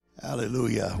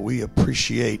Hallelujah. We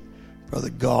appreciate Brother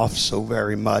Goff so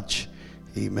very much.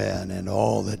 Amen. And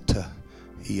all that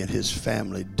he and his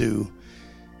family do.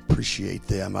 Appreciate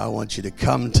them. I want you to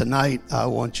come tonight. I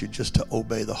want you just to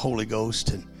obey the Holy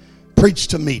Ghost and preach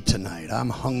to me tonight. I'm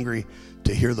hungry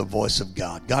to hear the voice of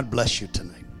God. God bless you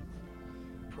tonight.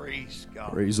 Praise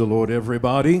God. Praise the Lord,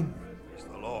 everybody. Praise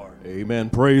the Lord. Amen.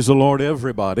 Praise the Lord,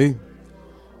 everybody.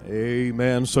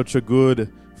 Amen. Such a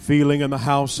good feeling in the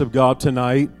house of God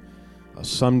tonight. A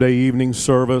Sunday evening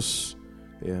service.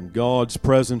 And God's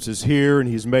presence is here, and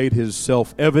He's made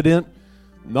Himself evident.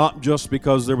 Not just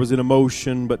because there was an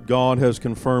emotion, but God has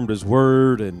confirmed His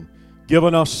Word and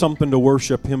given us something to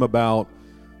worship Him about.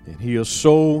 And He is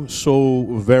so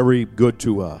very good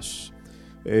to us.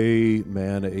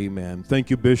 Amen, amen. Thank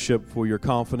you, Bishop, for your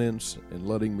confidence in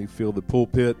letting me fill the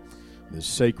pulpit, this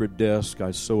sacred desk.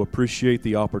 I so appreciate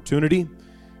the opportunity.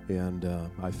 And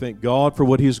I thank God for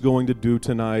what He's going to do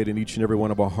tonight in each and every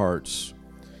one of our hearts.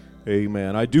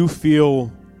 Amen. I do feel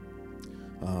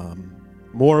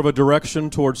more of a direction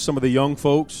towards some of the young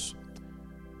folks,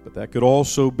 but that could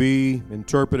also be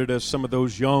interpreted as some of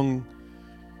those young.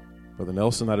 Brother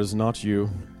Nelson, that is not you.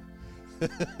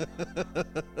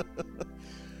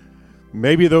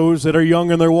 Maybe those that are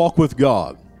young in their walk with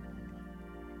God.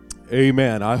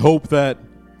 Amen. I hope that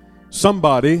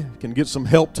somebody can get some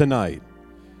help tonight.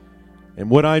 And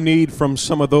what I need from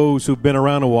some of those who've been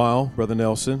around a while, Brother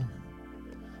Nelson,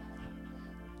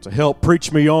 to help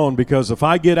preach me on, because if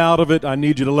I get out of it, I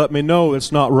need you to let me know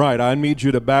it's not right. I need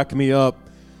you to back me up.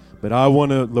 But I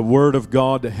want the Word of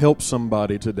God to help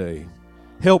somebody today.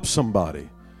 Help somebody.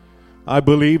 I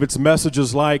believe it's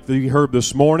messages like that you heard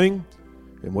this morning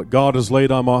and what God has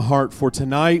laid on my heart for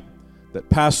tonight that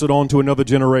pass it on to another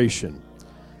generation,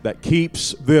 that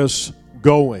keeps this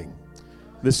going,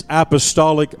 this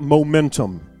apostolic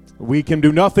momentum. We can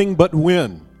do nothing but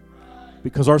win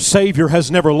because our Savior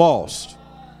has never lost.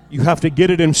 You have to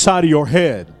get it inside of your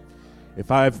head.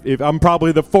 If I'm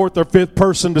probably the fourth or fifth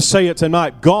person to say it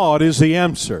tonight, God is the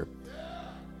answer.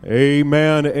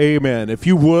 Amen, amen. If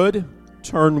you would,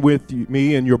 turn with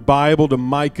me in your Bible to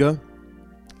Micah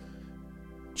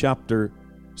chapter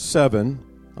 7.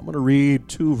 I'm going to read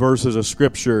 2 verses of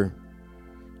Scripture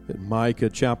in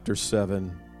Micah chapter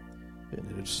 7.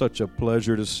 And it's such a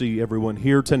pleasure to see everyone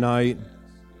here tonight.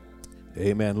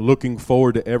 Amen. Looking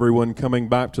forward to everyone coming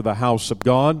back to the house of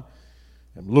God.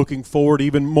 I'm looking forward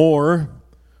even more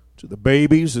to the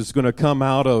babies that's going to come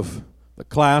out of the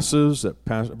classes that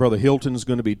Brother Hilton's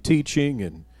going to be teaching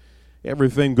and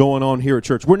everything going on here at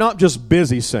church. We're not just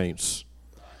busy saints.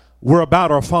 We're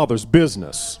about our Father's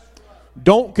business.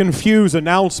 Don't confuse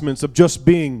announcements of just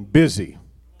being busy.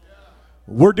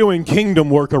 We're doing kingdom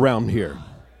work around here.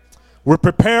 We're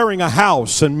preparing a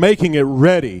house and making it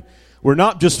ready. We're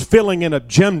not just filling an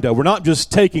agenda. We're not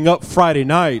just taking up Friday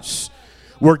nights.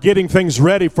 We're getting things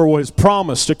ready for what is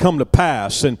promised to come to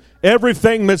pass and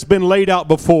everything that's been laid out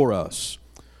before us.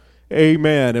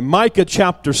 Amen. In Micah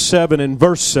chapter 7 and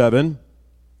verse 7,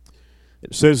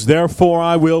 it says, "Therefore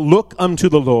I will look unto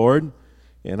the Lord,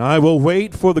 and I will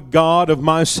wait for the God of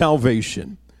my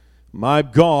salvation. My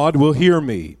God will hear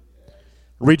me.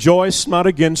 Rejoice not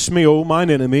against me, O mine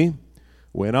enemy.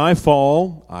 When I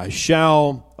fall, I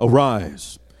shall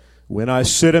arise. When I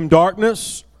sit in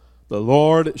darkness, the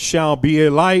Lord shall be a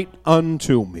light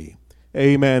unto me."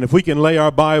 Amen. If we can lay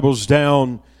our Bibles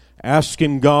down,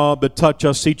 asking God to touch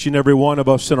us, each and every one of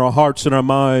us, in our hearts and our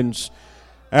minds,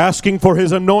 asking for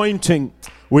His anointing.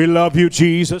 We love you,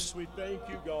 Jesus. We thank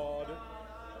you, God.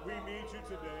 We need you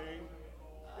today.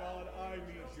 God, I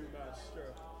need you,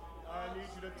 Master. I need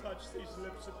you to touch these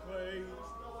lips of clay.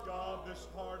 God, this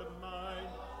heart of mine,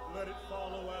 let it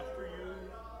follow after you.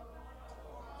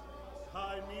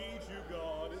 I need you,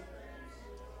 God.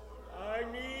 I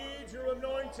need your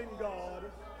anointing, God.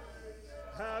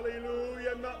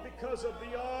 Hallelujah. Not because of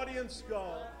the audience,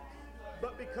 God,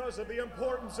 but because of the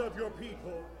importance of your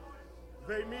people.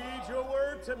 They need your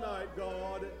word tonight,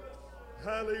 God.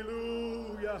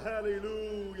 Hallelujah,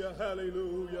 hallelujah,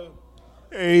 hallelujah.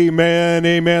 Amen,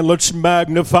 amen. Let's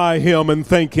magnify Him and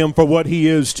thank Him for what He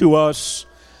is to us.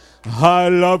 I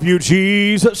love you,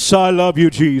 Jesus. I love you,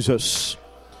 Jesus.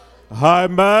 I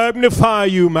magnify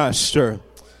you, Master.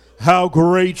 How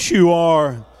great you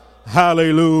are.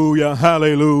 Hallelujah,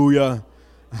 hallelujah,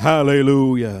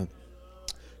 hallelujah.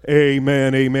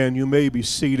 Amen, amen. You may be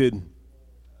seated.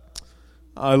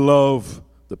 I love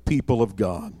the people of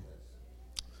God.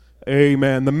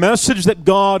 Amen. The message that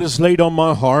God has laid on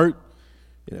my heart,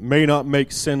 it may not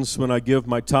make sense when I give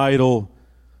my title,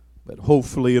 but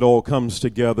hopefully it all comes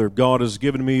together. God has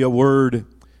given me a word,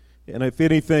 and if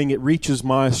anything, it reaches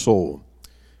my soul.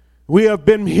 We have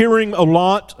been hearing a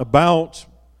lot about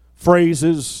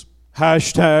phrases,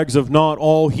 hashtags of not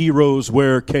all heroes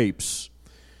wear capes.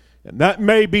 And that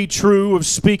may be true of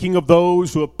speaking of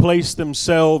those who have placed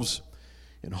themselves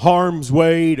in harm's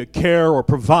way to care or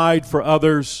provide for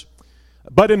others.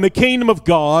 But in the kingdom of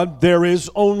God, there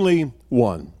is only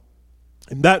one.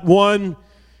 And that one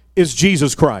is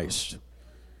Jesus Christ.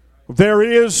 There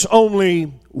is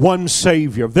only one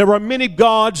Savior. There are many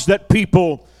gods that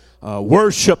people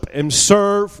worship and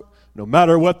serve, no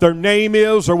matter what their name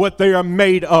is or what they are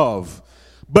made of.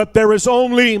 But there is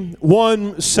only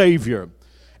one Savior,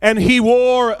 and He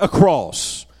wore a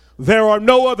cross. There are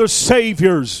no other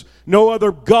saviors, no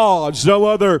other gods, no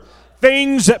other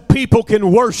things that people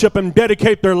can worship and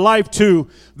dedicate their life to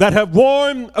that have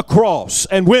worn a cross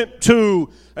and went to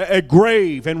a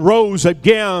grave and rose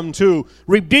again to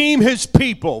redeem His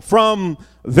people from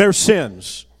their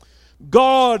sins.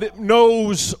 God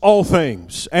knows all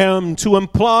things, and to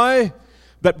imply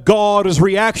that God is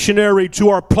reactionary to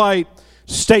our plight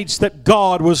states that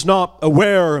God was not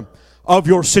aware of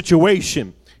your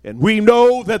situation. And we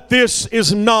know that this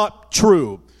is not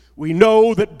true. We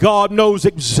know that God knows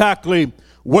exactly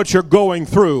what you're going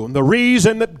through. And the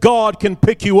reason that God can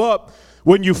pick you up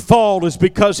when you fall is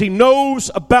because He knows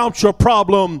about your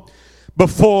problem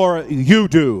before you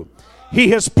do.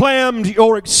 He has planned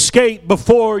your escape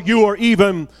before you are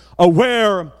even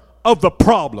aware of the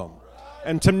problem.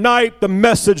 And tonight, the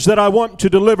message that I want to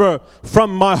deliver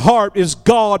from my heart is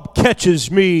God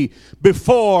catches me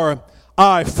before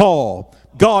I fall.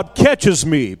 God catches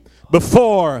me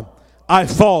before I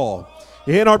fall.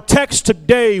 In our text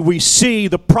today, we see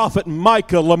the prophet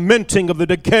Micah lamenting of the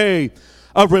decay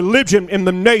of religion in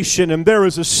the nation, and there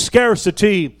is a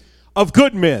scarcity of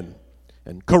good men.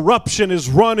 And corruption is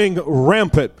running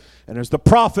rampant. And as the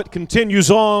prophet continues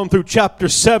on through chapter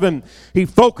 7, he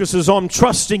focuses on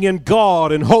trusting in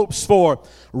God and hopes for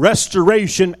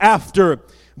restoration after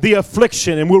the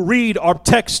affliction. And we'll read our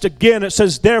text again. It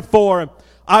says, "Therefore,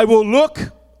 I will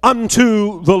look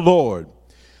unto the Lord.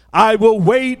 I will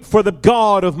wait for the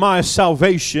God of my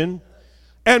salvation,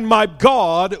 and my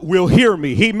God will hear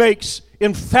me." He makes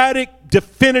emphatic,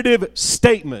 definitive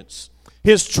statements.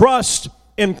 His trust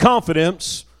and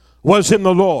confidence was in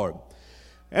the Lord.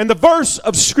 And the verse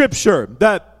of Scripture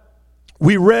that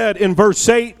we read in verse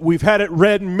 8, we've had it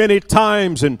read many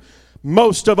times, and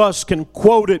most of us can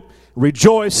quote it.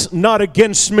 "Rejoice not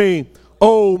against me,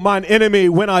 O mine enemy,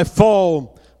 when I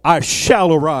fall, I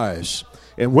shall arise.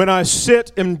 And when I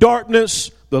sit in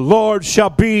darkness, the Lord shall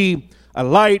be a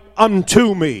light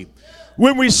unto me."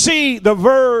 When we see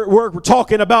we're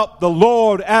talking about the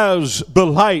Lord as the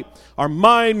light, our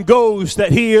mind goes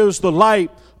that He is the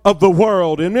light of the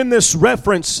world. And in this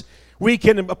reference, we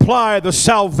can apply the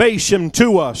salvation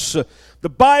to us. The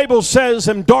Bible says,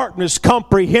 "In darkness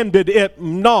comprehended it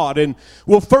not." And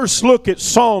we'll first look at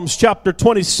Psalms chapter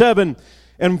 27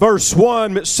 and verse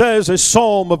 1. It says, a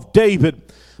psalm of David,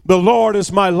 "The Lord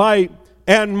is my light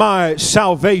and my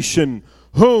salvation.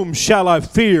 Whom shall I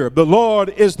fear? The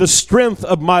Lord is the strength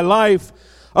of my life.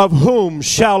 Of whom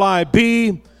shall I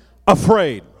be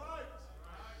afraid?"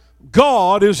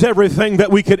 God is everything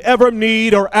that we could ever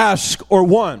need or ask or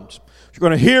want. You're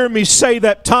going to hear me say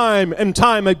that time and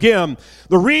time again.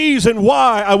 The reason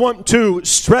why I want to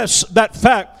stress that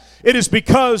fact, it is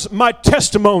because my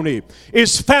testimony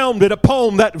is founded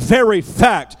upon that very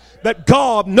fact, that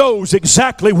God knows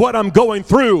exactly what I'm going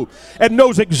through and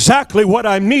knows exactly what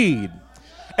I need.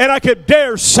 And I could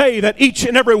dare say that each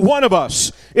and every one of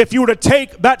us, if you were to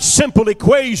take that simple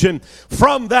equation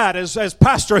from that, as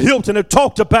Pastor Hilton had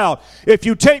talked about, if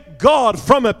you take God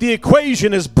from it, the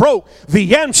equation is broke.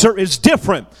 The answer is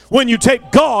different when you take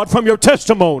God from your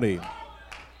testimony.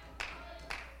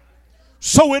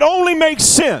 So it only makes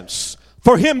sense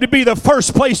for Him to be the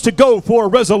first place to go for a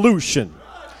resolution.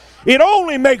 It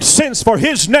only makes sense for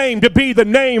His name to be the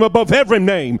name above every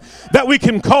name that we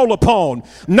can call upon.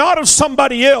 Not of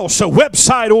somebody else, a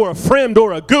website or a friend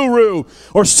or a guru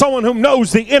or someone who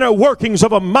knows the inner workings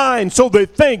of a mind so they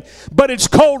think, but it's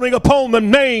calling upon the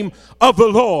name of the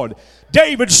Lord.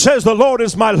 David says, "The Lord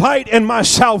is my light and my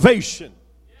salvation."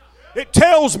 It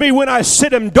tells me when I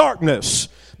sit in darkness,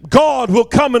 God will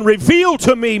come and reveal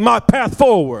to me my path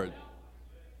forward.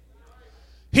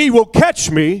 He will catch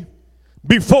me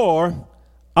before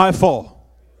I fall.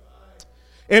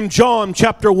 In John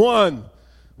chapter 1,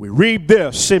 we read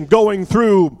this in going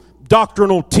through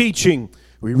doctrinal teaching.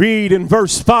 We read in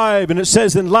verse 5, and it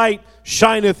says, "And light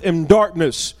shineth in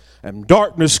darkness, and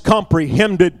darkness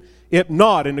comprehended it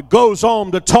not." And it goes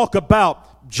on to talk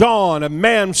about John, a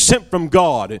man sent from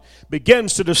God. It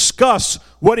begins to discuss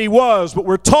what he was, but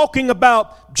we're talking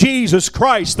about Jesus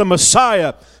Christ, the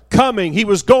Messiah, coming. He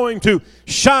was going to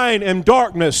shine in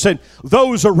darkness, and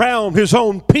those around his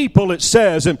own people, it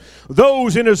says, and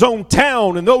those in his own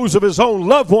town and those of his own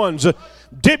loved ones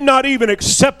did not even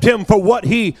accept him for what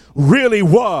he really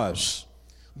was.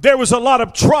 There was a lot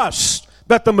of trust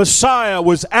that the Messiah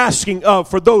was asking of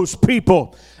for those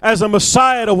people, as a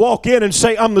Messiah to walk in and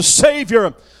say, I'm the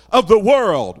Savior of the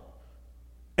world,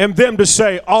 and them to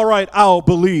say, all right, I'll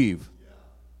believe.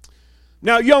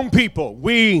 Now, young people,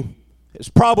 it's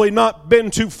probably not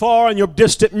been too far in your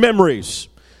distant memories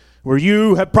where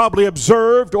you have probably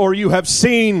observed or you have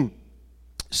seen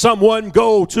someone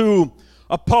go to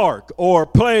a park or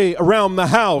play around the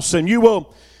house, and you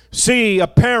will see a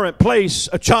parent place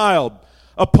a child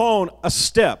upon a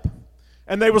step,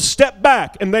 and they will step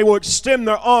back and they will extend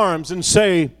their arms and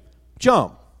say,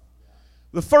 jump.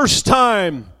 The first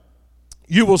time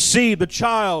you will see the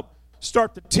child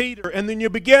start to teeter, and then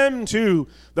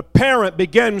the parent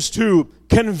begins to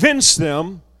convince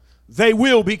them they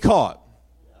will be caught.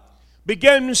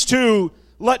 Begins to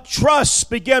let trust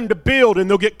begin to build, and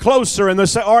they'll get closer and they'll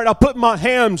say, all right, I'll put my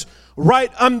hands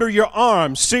right under your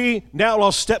arm. See, now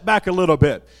I'll step back a little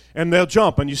bit. And they'll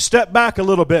jump, and you step back a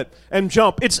little bit and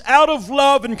jump. It's out of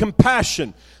love and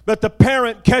compassion that the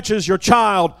parent catches your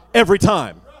child every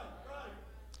time.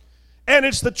 And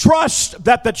it's the trust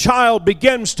that the child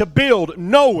begins to build,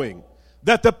 knowing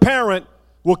that the parent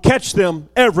will catch them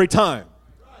every time.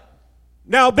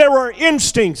 Now, there are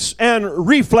instincts and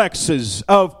reflexes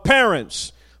of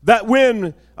parents that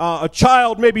when a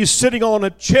child may be sitting on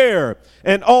a chair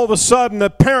and all of a sudden the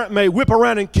parent may whip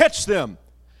around and catch them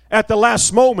at the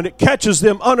last moment. It catches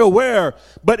them unaware,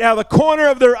 but out of the corner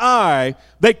of their eye,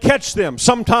 they catch them.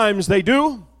 Sometimes they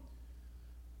do,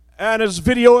 and as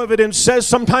video evidence says,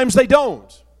 sometimes they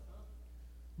don't.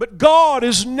 But God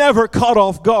is never caught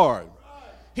off guard.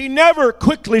 He never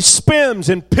quickly spins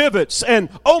and pivots and,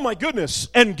 oh my goodness,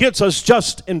 and gets us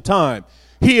just in time.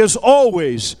 He is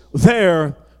always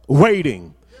there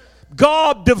waiting.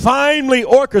 God divinely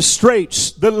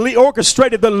orchestrated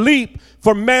the leap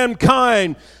for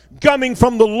mankind, coming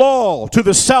from the law to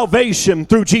the salvation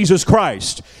through Jesus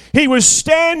Christ. He was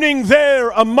standing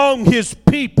there among his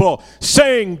people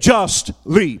saying, just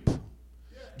leap,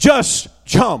 just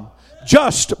jump,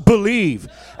 just believe.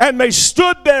 And they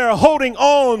stood there holding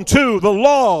on to the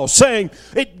law, saying,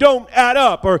 it don't add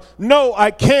up, or no, I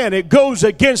can't. It goes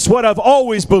against what I've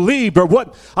always believed, or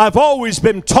what I've always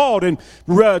been taught, and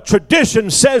tradition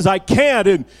says I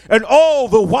can't. And all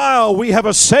the while we have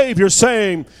a Savior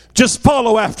saying, just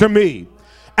follow after me,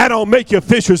 and I'll make you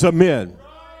fishers of men.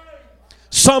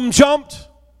 Some jumped,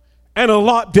 and a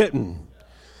lot didn't.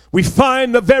 We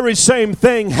find the very same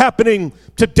thing happening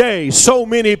today. So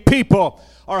many people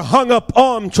are hung up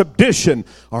on tradition,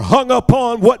 are hung up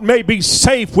on what may be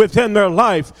safe within their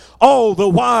life. All the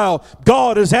while,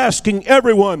 God is asking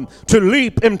everyone to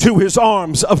leap into his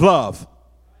arms of love.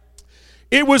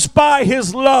 It was by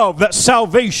his love that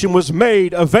salvation was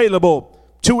made available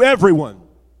to everyone.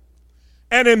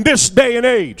 And in this day and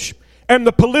age, and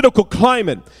the political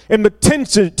climate, and the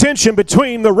tension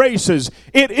between the races,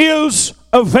 it is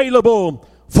available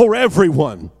for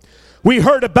everyone. We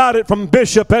heard about it from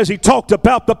Bishop as he talked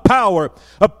about the power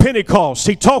of Pentecost.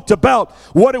 He talked about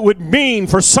what it would mean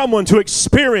for someone to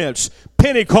experience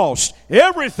Pentecost.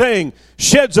 Everything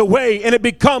sheds away and it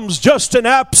becomes just an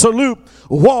absolute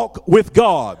walk with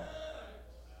God.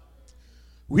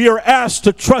 We are asked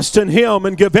to trust in him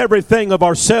and give everything of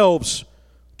ourselves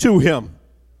to him.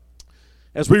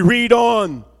 As we read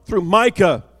on through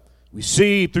Micah, we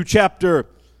see through chapter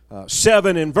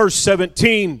 7 and verse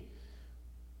 17,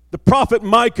 the prophet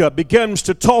Micah begins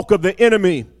to talk of the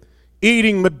enemy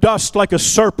eating the dust like a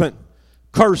serpent,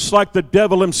 cursed like the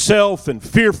devil himself, and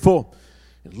fearful,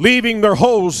 and leaving their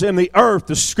holes in the earth.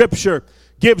 The scripture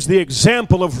gives the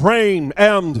example of rain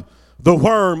and the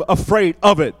worm afraid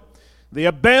of it. They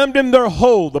abandon their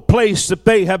hole, the place that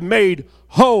they have made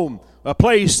home, a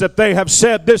place that they have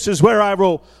said, this is where I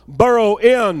will burrow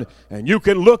in. And you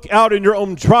can look out in your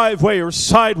own driveway or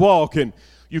sidewalk, and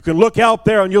you can look out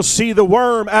there and you'll see the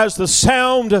worm. As the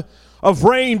sound of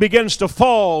rain begins to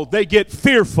fall, they get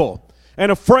fearful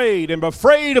and afraid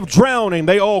of drowning.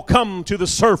 They all come to the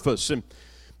surface. And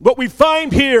what we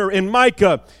find here in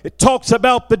Micah, it talks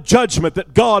about the judgment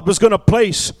that God was going to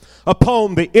place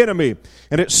upon the enemy.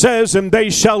 And it says, and they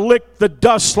shall lick the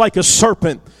dust like a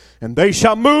serpent, and they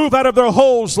shall move out of their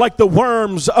holes like the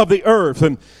worms of the earth.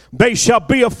 And they shall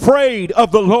be afraid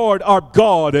of the Lord our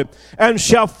God, and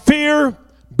shall fear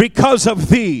because of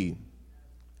thee.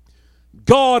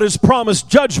 God has promised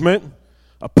judgment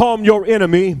upon your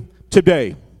enemy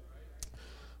today.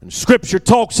 And Scripture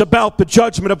talks about the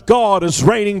judgment of God as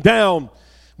raining down.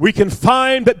 We can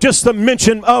find that just the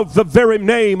mention of the very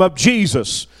name of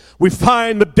Jesus, we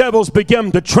find the devils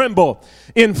begin to tremble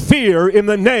in fear in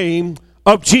the name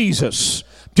of Jesus.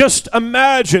 Just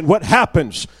imagine what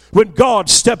happens when God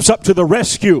steps up to the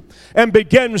rescue and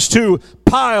begins to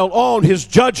pile on his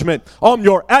judgment on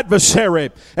your adversary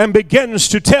and begins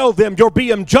to tell them you're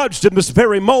being judged in this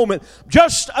very moment.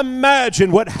 Just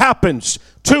imagine what happens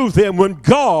to them when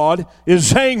God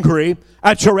is angry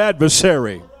at your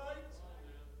adversary.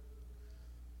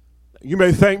 You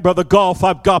may think, Brother Goff,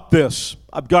 I've got this.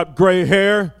 I've got gray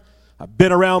hair. I've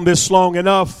been around this long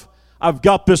enough. I've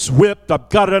got this whipped. I've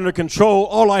got it under control.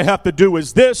 All I have to do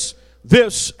is this,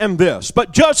 this, and this.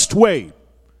 But just wait.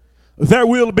 There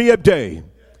will be a day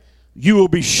you will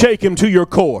be shaken to your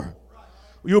core.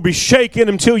 You'll be shaken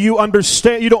until you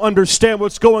don't understand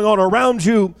what's going on around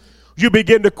you. You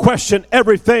begin to question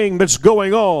everything that's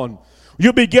going on.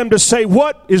 You begin to say,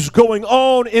 what is going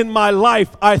on in my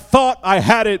life? I thought I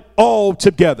had it all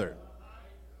together.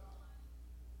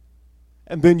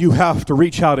 And then you have to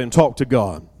reach out and talk to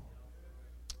God.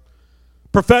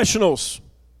 Professionals,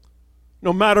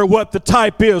 no matter what the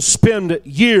type is, spend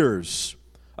years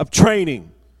of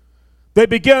training. They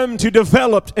begin to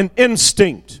develop an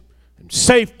instinct and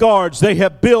safeguards they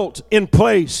have built in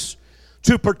place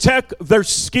to protect their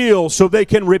skill so they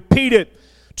can repeat it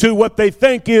to what they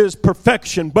think is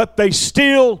perfection, but they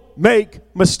still make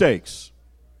mistakes.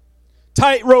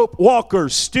 Tightrope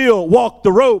walkers still walk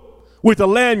the rope with a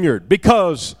lanyard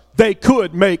because they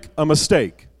could make a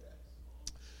mistake.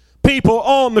 People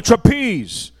on the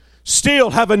trapeze still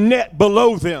have a net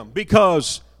below them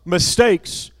because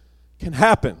mistakes can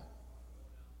happen.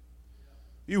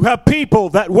 You have people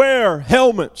that wear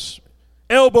helmets,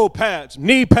 elbow pads,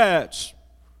 knee pads,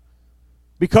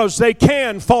 because they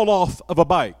can fall off of a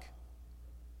bike.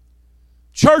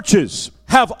 Churches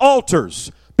have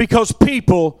altars because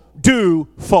people do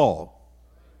fall.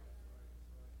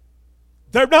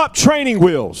 They're not training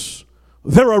wheels.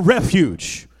 They're a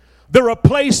refuge. They're a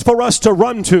place for us to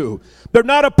run to. They're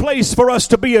not a place for us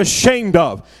to be ashamed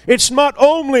of. It's not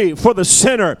only for the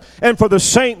sinner and for the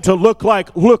saint to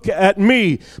look at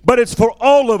me, but it's for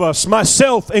all of us,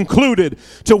 myself included,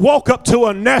 to walk up to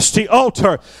a nasty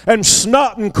altar and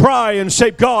snot and cry and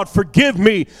say, God, forgive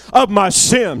me of my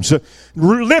sins.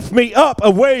 Lift me up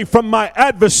away from my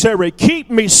adversary. Keep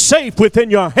me safe within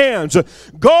your hands.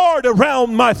 Guard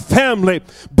around my family.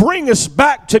 Bring us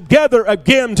back together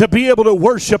again to be able to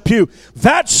worship you.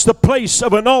 That's the place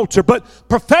of an altar. But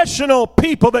professional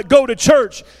people that go to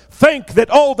church think that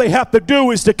all they have to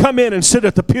do is to come in and sit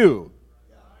at the pew.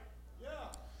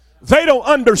 They don't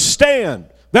understand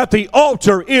that the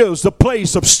altar is the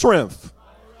place of strength.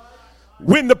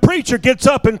 When the preacher gets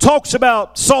up and talks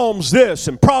about Psalms this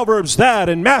and Proverbs that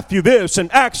and Matthew this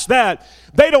and Acts that,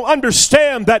 they don't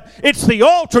understand that it's the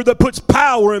altar that puts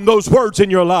power in those words in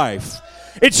your life.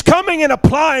 It's coming and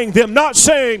applying them, not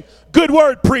saying, good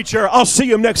word, preacher, I'll see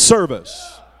you next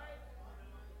service.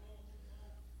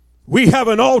 We have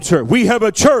an altar. We have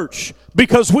a church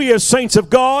because we as saints of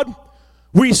God,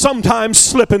 we sometimes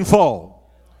slip and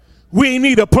fall. We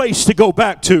need a place to go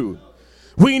back to.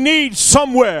 We need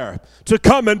somewhere to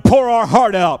come and pour our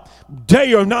heart out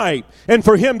day or night and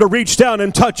for him to reach down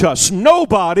and touch us.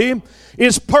 Nobody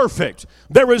is perfect.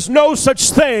 There is no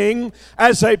such thing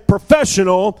as a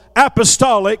professional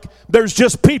apostolic. There's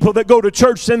just people that go to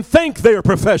church and think they are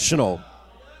professional.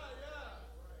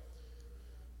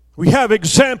 We have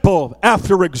example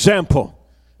after example.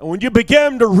 And when you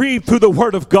begin to read through the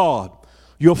Word of God,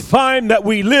 you'll find that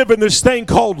we live in this thing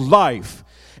called life.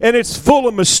 And it's full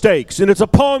of mistakes. And it's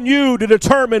upon you to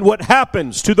determine what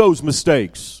happens to those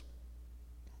mistakes.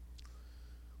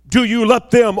 Do you let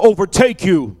them overtake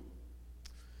you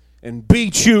and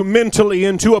beat you mentally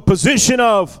into a position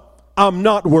of, I'm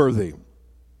not worthy?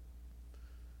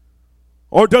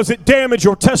 Or does it damage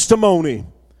your testimony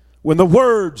when the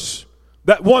words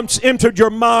that once entered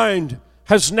your mind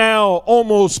has now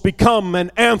almost become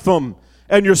an anthem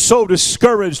and you're so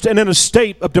discouraged and in a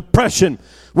state of depression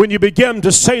when you begin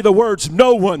to say the words,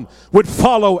 no one would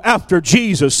follow after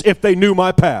Jesus if they knew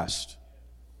my past?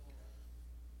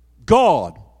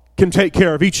 God can take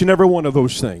care of each and every one of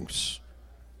those things.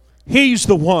 He's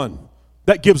the one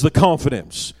that gives the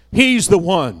confidence. He's the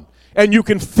one. And you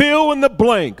can fill in the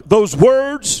blank those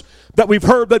words that we've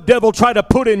heard the devil try to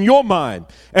put in your mind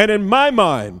and in my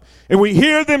mind. And we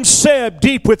hear them said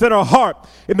deep within our heart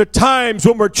in the times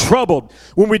when we're troubled,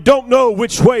 when we don't know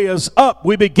which way is up.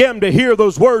 We begin to hear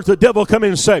those words the devil come in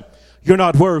and say, you're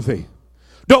not worthy.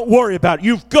 Don't worry about it.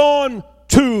 You've gone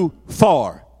too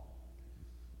far.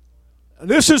 And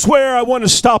this is where I want to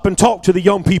stop and talk to the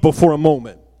young people for a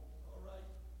moment.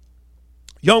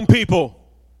 Young people,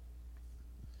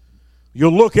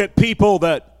 you'll look at people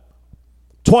that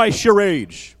twice your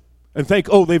age and think,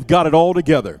 oh, they've got it all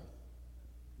together.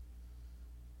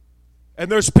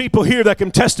 And there's people here that can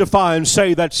testify and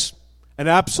say that's an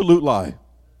absolute lie.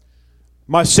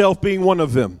 Myself being one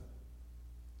of them.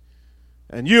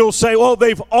 And you'll say, well,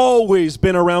 they've always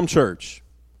been around church.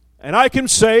 And I can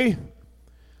say,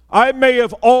 I may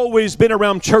have always been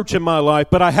around church in my life,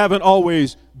 but I haven't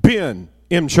always been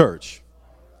in church.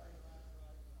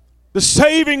 The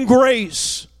saving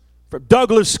grace for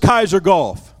Douglas Kaiser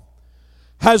Golf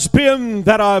has been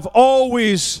that I've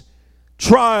always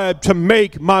tried to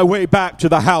make my way back to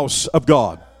the house of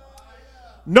God.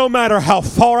 No matter how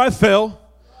far I fell,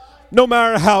 no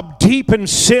matter how deep in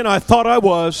sin I thought I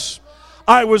was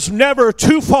never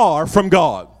too far from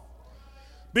God.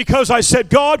 Because I said,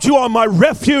 God, you are my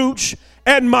refuge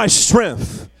and my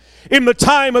strength. In the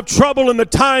time of trouble, in the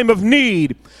time of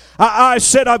need, I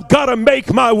said, I've got to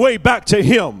make my way back to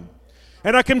Him.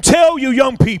 And I can tell you,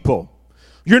 young people,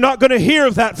 you're not going to hear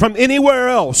that from anywhere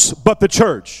else but the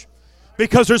church.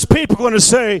 Because there's people going to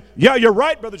say, yeah, you're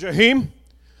right, Brother Jaheim.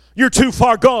 You're too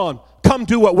far gone. Come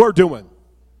do what we're doing.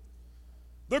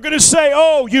 They're going to say,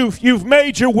 oh, you've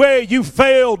made your way. You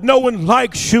failed. No one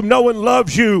likes you. No one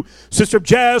loves you, Sister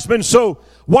Jasmine. So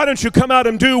why don't you come out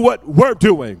and do what we're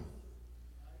doing?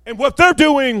 And what they're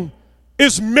doing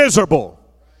is miserable.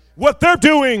 What they're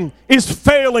doing is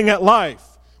failing at life.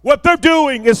 What they're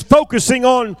doing is focusing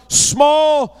on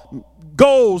small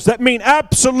goals that mean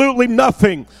absolutely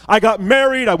nothing. I got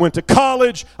married, I went to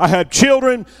college, I had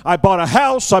children, I bought a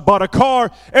house, I bought a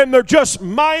car, and they're just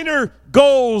minor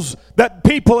goals that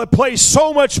people have placed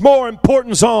so much more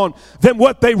importance on than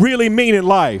what they really mean in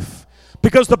life.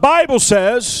 Because the Bible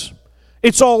says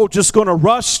it's all just going to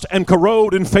rust and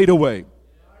corrode and fade away.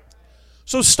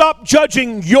 So stop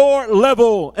judging your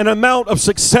level and amount of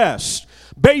success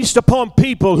based upon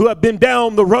people who have been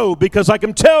down the road, because I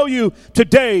can tell you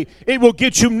today, it will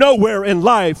get you nowhere in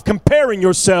life comparing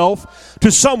yourself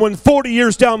to someone 40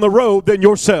 years down the road than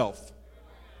yourself.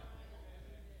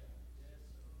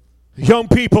 Young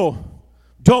people,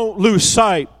 don't lose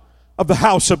sight of the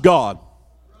house of God.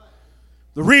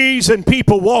 The reason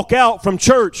people walk out from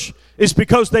church is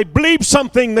because they believe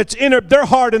something that's in their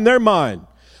heart and their mind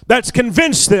that's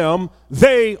convinced them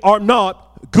they are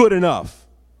not good enough.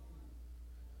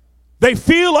 They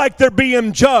feel like they're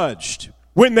being judged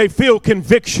when they feel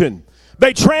conviction.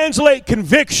 They translate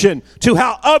conviction to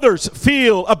how others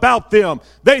feel about them.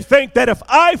 They think that if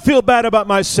I feel bad about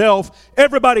myself,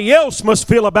 everybody else must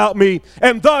feel about me,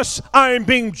 and thus I am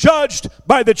being judged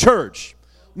by the church.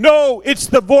 No, it's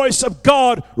the voice of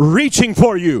God reaching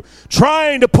for you,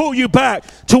 trying to pull you back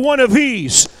to one of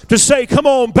these, to say, come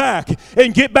on back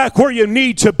and get back where you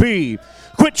need to be.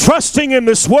 Quit trusting in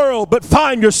this world, but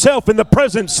find yourself in the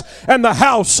presence and the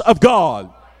house of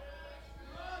God.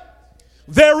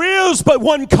 There is but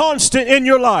one constant in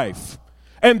your life,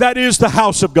 and that is the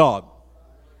house of God.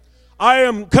 I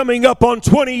am coming up on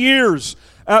 20 years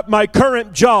at my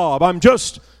current job. I'm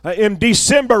just, in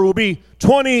December will be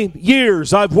 20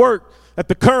 years I've worked at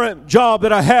the current job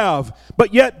that I have.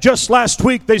 But yet just last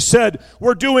week they said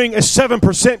we're doing a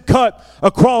 7% cut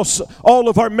across all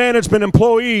of our management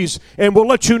employees, and we'll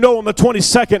let you know on the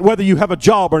 22nd whether you have a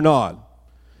job or not.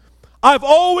 I've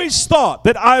always thought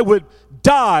that I would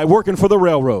die working for the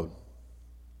railroad.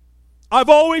 I've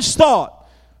always thought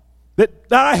that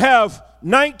I have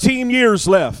 19 years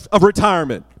left of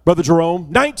retirement, Brother Jerome.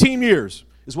 19 years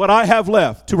is what I have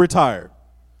left to retire.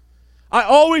 I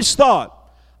always thought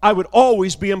I would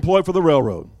always be employed for the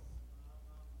railroad.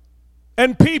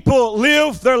 And people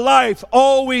live their life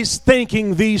always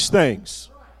thinking these things.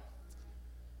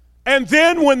 And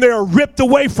then when they're ripped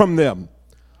away from them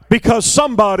because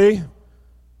somebody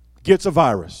gets a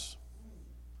virus.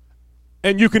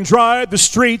 And you can drive the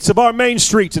streets of our main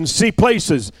streets and see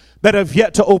places that have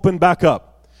yet to open back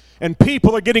up. And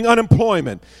people are getting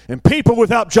unemployment and people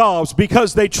without jobs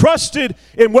because they trusted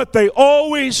in what they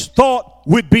always thought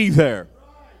would be there.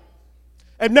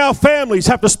 And now families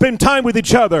have to spend time with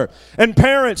each other. And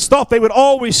parents thought they would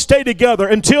always stay together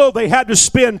until they had to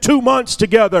spend 2 months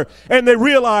together. And they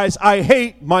realize, I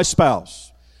hate my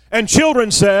spouse. And children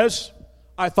says,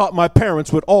 I thought my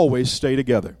parents would always stay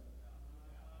together.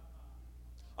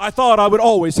 I thought I would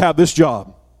always have this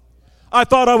job. I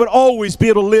thought I would always be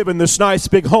able to live in this nice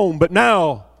big home. But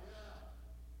now,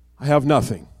 I have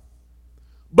nothing.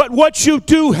 But what you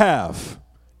do have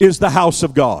is the house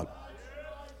of God.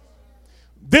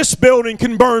 This building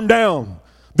can burn down.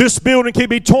 This building can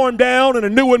be torn down and a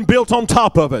new one built on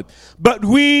top of it. But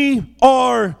we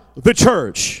are the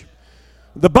church.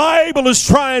 The Bible is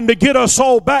trying to get us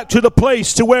all back to the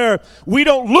place to where we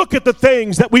don't look at the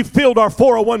things that we filled our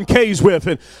 401ks with.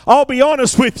 And I'll be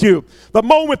honest with you, the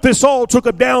moment this all took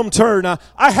a downturn,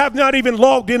 I have not even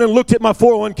logged in and looked at my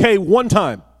 401k one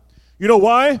time. You know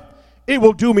why? It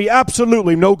will do me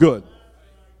absolutely no good.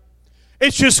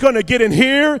 It's just going to get in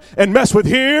here and mess with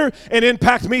here and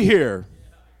impact me here.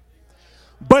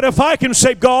 But if I can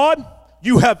say, God,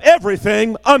 you have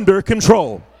everything under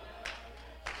control.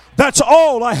 That's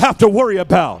all I have to worry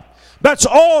about. That's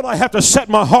all I have to set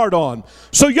my heart on.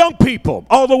 So young people,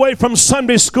 all the way from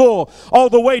Sunday school, all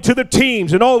the way to the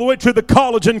teens, and all the way to the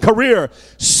college and career,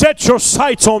 set your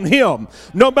sights on Him.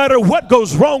 No matter what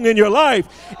goes wrong in your life,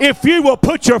 if you will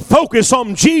put your focus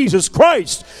on Jesus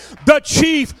Christ, the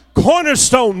chief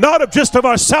cornerstone, not of just of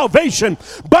our salvation,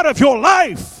 but of your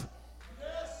life,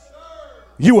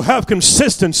 you will have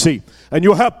consistency. And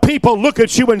you'll have people look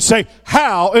at you and say,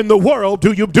 how in the world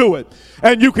do you do it?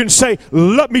 And you can say,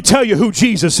 let me tell you who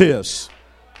Jesus is.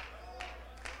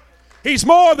 He's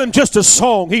more than just a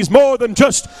song. He's more than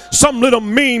just some little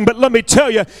meme. But let me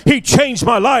tell you, He changed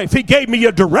my life. He gave me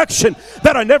a direction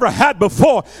that I never had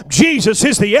before. Jesus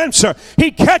is the answer.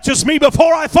 He catches me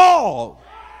before I fall.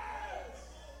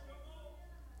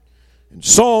 In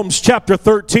Psalms chapter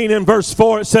 13 and verse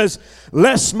 4 it says,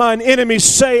 lest mine enemies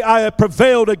say I have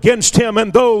prevailed against him,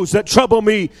 and those that trouble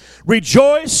me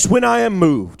rejoice when I am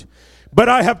moved. But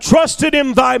I have trusted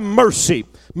in thy mercy.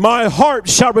 My heart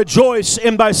shall rejoice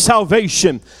in thy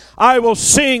salvation. I will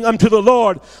sing unto the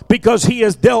Lord because he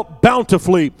has dealt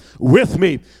bountifully with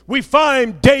me. We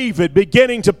find David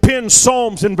beginning to pen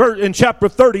Psalms in chapter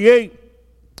 38.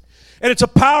 And it's a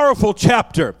powerful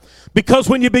chapter. Because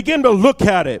when you begin to look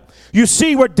at it, you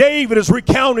see where David is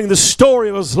recounting the story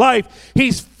of his life.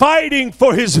 He's fighting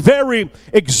for his very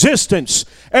existence.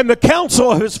 And the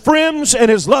counsel of his friends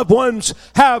and his loved ones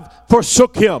have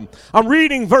forsook him. I'm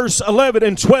reading verse 11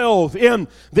 and 12 in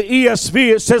the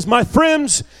ESV. It says, my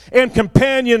friends and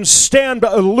companions stand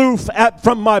aloof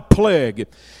from my plague,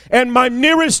 and my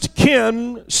nearest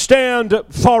kin stand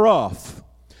far off.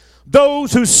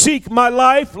 Those who seek my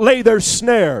life lay their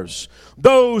snares.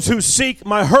 Those who seek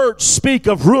my hurt speak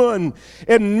of ruin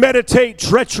and meditate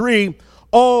treachery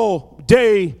all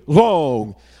day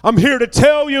long. I'm here to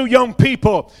tell you, young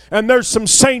people, and there's some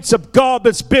saints of God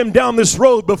that's been down this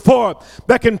road before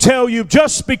that can tell you,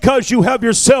 just because you have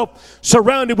yourself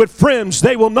surrounded with friends,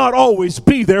 they will not always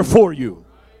be there for you.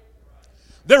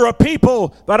 There are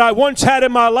people that I once had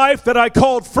in my life that I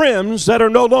called friends that are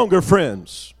no longer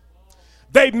friends.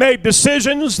 They made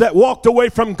decisions that walked away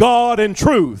from God and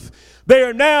truth. They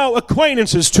are now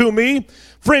acquaintances to me,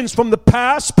 friends from the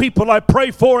past, people I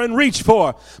pray for and reach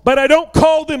for. But I don't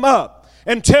call them up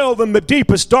and tell them the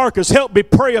deepest, darkest, help me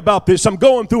pray about this. I'm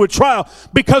going through a trial,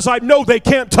 because I know they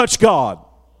can't touch God.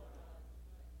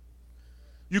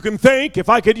 You can think, if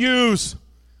I could use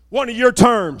one of your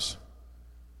terms,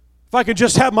 if I could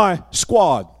just have my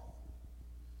squad,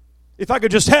 if I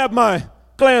could just have my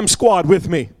glam squad with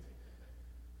me,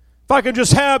 if I could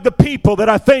just have the people that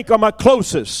I think are my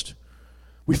closest.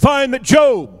 We find that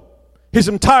Job, his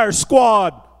entire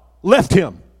squad left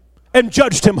him and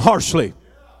judged him harshly.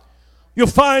 You'll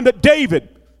find that David,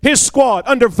 his squad,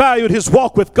 undervalued his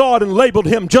walk with God and labeled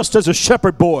him just as a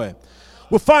shepherd boy.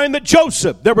 We'll find that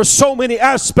Joseph, there were so many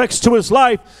aspects to his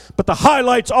life, but the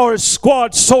highlights are his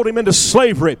squad sold him into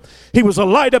slavery. He was a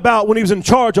light about when he was in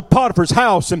charge of Potiphar's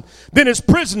house, and then his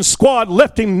prison squad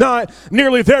left him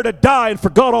nearly there to die and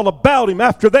forgot all about him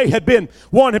after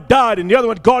one had died and the other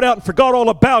one got out and forgot all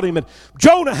about him. And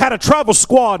Jonah had a travel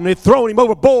squad and they'd thrown him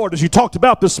overboard, as you talked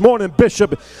about this morning,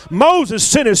 Bishop. Moses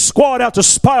sent his squad out to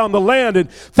spy on the land and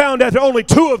found out that only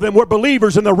 2 of them were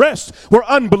believers and the rest were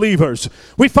unbelievers.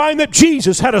 We find that Jesus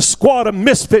had a squad of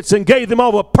misfits and gave them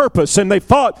all a purpose, and they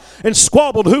fought and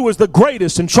squabbled who was the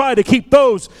greatest and tried to keep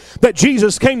those that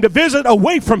Jesus came to visit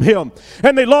away from him.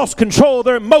 And they lost control of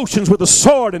their emotions with the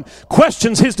sword and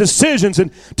questioned his decisions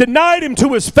and denied him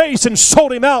to his face and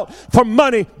sold him out for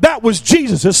money. That was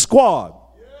Jesus' squad.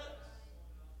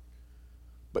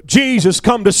 But Jesus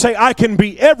come to say, I can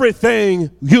be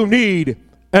everything you need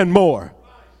and more.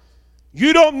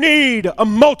 You don't need a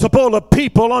multiple of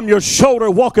people on your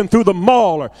shoulder walking through the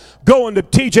mall or going to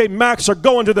TJ Maxx or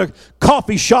going to the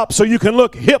coffee shop so you can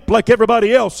look hip like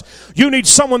everybody else. You need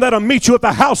someone that'll meet you at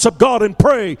the house of God and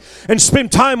pray and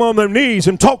spend time on their knees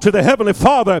and talk to the Heavenly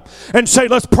Father and say,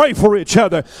 let's pray for each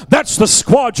other. That's the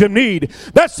squad you need.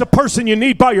 That's the person you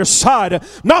need by your side.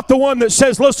 Not the one that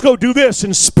says, let's go do this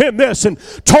and spin this and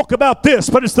talk about this,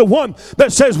 but it's the one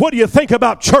that says, what do you think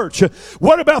about church?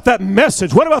 What about that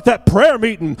message? What about that prayer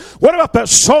meeting? What about that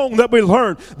song that we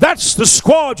learned? That's the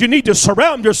squad you need to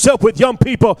surround yourself with, young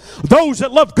people. Those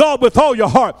that love God with all your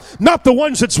heart, not the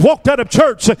ones that's walked out of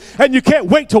church and you can't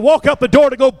wait to walk out the door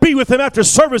to go be with them after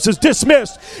service is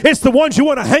dismissed. It's the ones you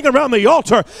want to hang around the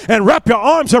altar and wrap your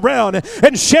arms around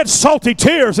and shed salty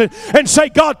tears and say,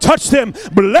 God, touch them,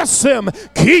 bless them,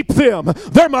 keep them.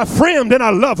 They're my friend and I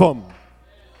love them.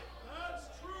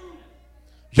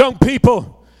 Young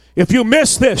people, if you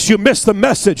miss this, you miss the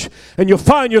message, and you'll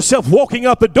find yourself walking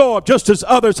out the door just as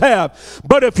others have.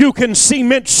 But if you can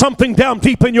cement something down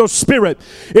deep in your spirit,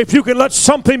 if you can let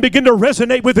something begin to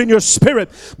resonate within your spirit,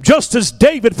 just as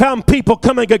David found people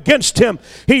coming against him,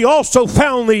 he also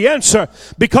found the answer.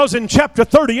 Because in chapter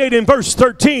 38 in verse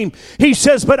 13, he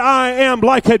says, but I am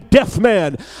like a deaf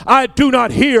man. I do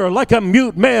not hear, like a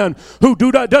mute man who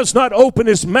does not open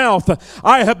his mouth.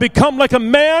 I have become like a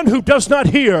man who does not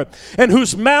hear, and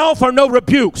whose mouth are no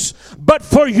rebukes. But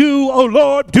for you, O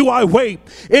Lord, do I wait.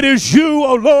 It is you,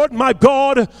 O Lord, my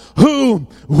God, who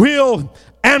will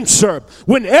answer.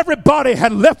 When everybody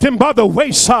had left him by the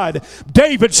wayside,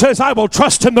 David says, I will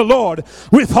trust in the Lord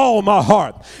with all my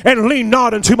heart and lean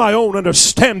not unto my own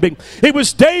understanding. It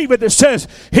was David that says,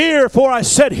 Herefore I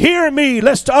said, hear me,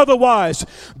 lest otherwise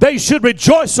they should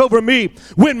rejoice over me.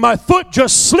 When my foot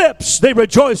just slips, they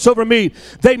rejoice over me.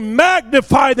 They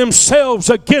magnify themselves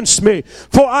against me,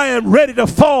 for I am ready to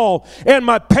fall, and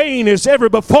my pain is ever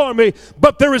before me.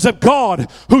 But there is a God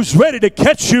who's ready to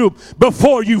catch you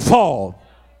before you fall.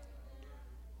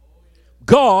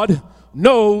 God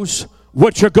knows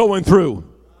what you're going through.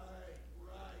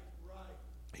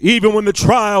 Even when the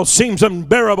trial seems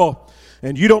unbearable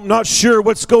and you're not sure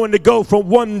what's going to go from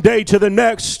one day to the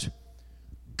next,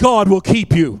 God will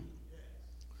keep you.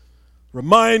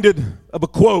 Reminded of a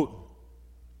quote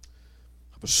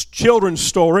of a children's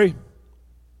story.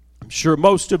 I'm sure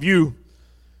most of you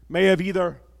may have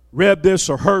either read this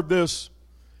or heard this.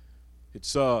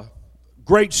 It's a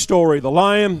great story, The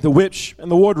Lion, the Witch, and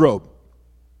the Wardrobe.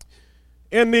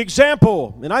 And the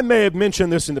example, and I may have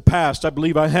mentioned this in the past, I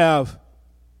believe I have,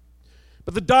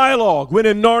 but the dialogue, when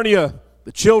in Narnia,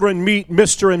 the children meet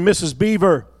Mr. and Mrs.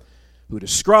 Beaver, who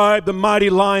describe the mighty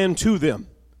lion to them.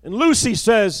 And Lucy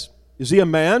says, is he a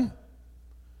man?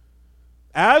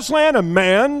 Aslan, a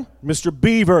man? Mr.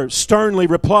 Beaver sternly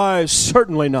replies,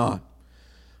 certainly not.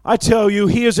 I tell you,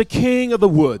 he is a king of the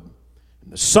wood,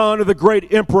 and the son of the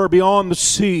great emperor beyond the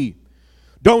sea.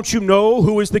 Don't you know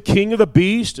who is the king of the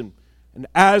beast? And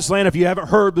Aslan, if you haven't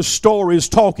heard the story, is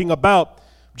talking about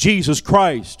Jesus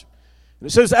Christ. And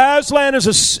it says Aslan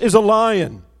is a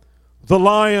lion,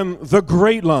 the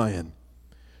great lion.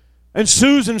 And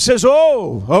Susan says,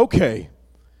 oh, okay.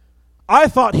 I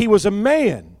thought he was a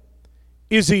man.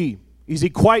 Is he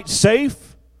quite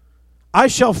safe? I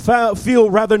shall feel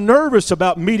rather nervous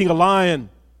about meeting a lion.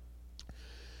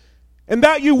 And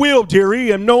that you will,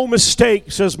 dearie, and no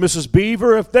mistake, says Mrs.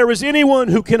 Beaver. If there is anyone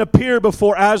who can appear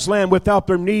before Aslan without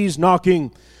their knees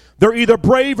knocking, they're either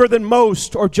braver than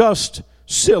most or just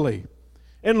silly.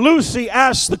 And Lucy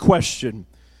asks the question.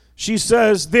 She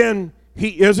says, then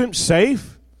he isn't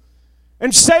safe?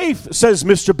 And safe, says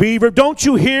Mr. Beaver. Don't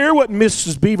you hear what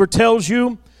Mrs. Beaver tells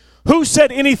you? Who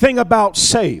said anything about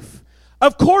safe?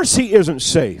 Of course he isn't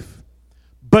safe,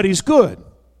 but he's good.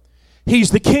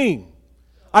 He's the king.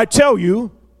 I tell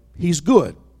you, he's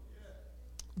good.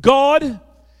 God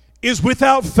is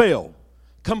without fail,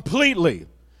 completely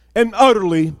and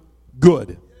utterly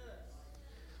good.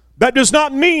 That does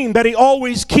not mean that he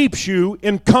always keeps you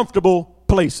in comfortable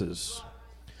places.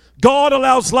 God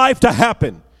allows life to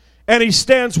happen, and he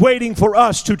stands waiting for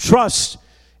us to trust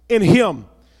in him.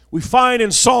 We find in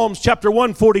Psalms chapter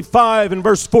 145 and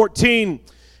verse 14,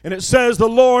 and it says, the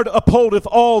Lord upholdeth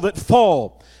all that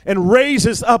fall, and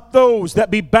raises up those that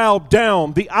be bowed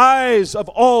down. The eyes of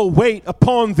all wait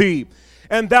upon thee,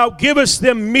 and thou givest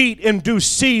them meat in due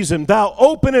season. Thou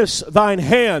openest thine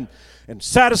hand, and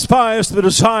satisfies the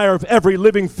desire of every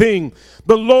living thing.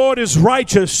 The Lord is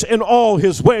righteous in all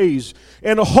his ways,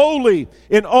 and holy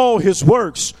in all his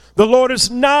works. The Lord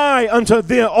is nigh unto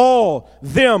all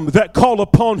them that call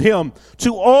upon him,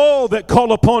 to all that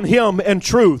call upon him in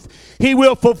truth. He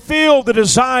will fulfill the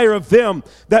desire of them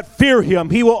that fear him.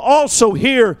 He will also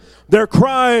hear their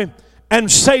cry and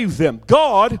save them.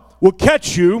 God will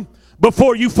catch you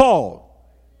before you fall.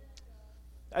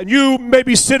 And you may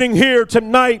be sitting here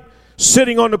tonight,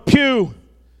 sitting on the pew,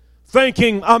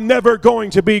 thinking, I'm never going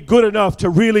to be good enough to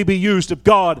really be used of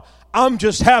God. I'm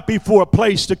just happy for a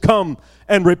place to come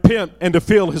and repent and to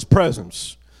feel his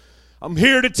presence. I'm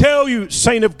here to tell you,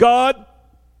 saint of God,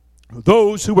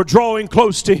 those who are drawing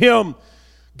close to him,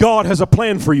 God has a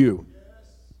plan for you.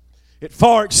 It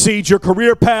far exceeds your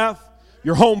career path,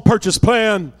 your home purchase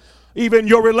plan, even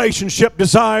your relationship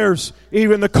desires,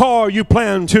 even the car you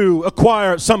plan to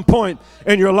acquire at some point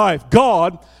in your life.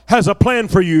 God has a plan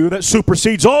for you that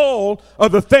supersedes all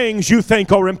of the things you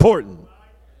think are important.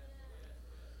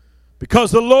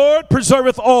 Because the Lord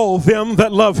preserveth all them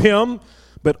that love him,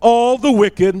 but all the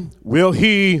wicked will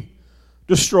he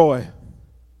destroy.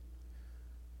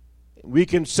 We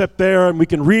can sit there and we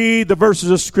can read the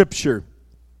verses of Scripture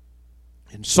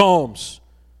in Psalms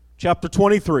chapter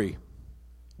 23.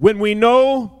 When we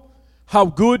know how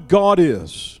good God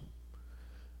is,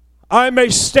 I may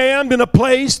stand in a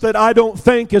place that I don't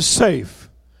think is safe,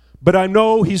 but I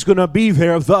know he's going to be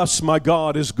there. Thus my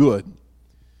God is good.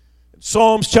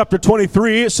 Psalms chapter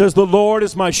 23, it says, the Lord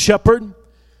is my shepherd,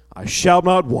 I shall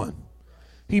not want.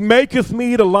 He maketh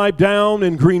me to lie down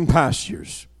in green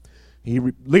pastures. He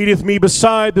leadeth me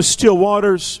beside the still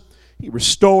waters. He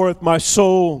restoreth my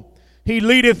soul. He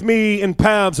leadeth me in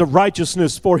paths of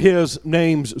righteousness for his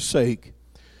name's sake.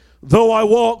 Though I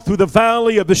walk through the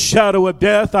valley of the shadow of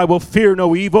death, I will fear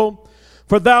no evil,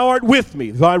 for thou art with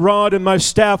me. Thy rod and thy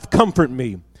staff comfort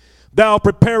me. Thou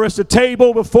preparest a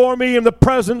table before me in the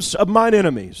presence of mine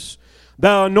enemies.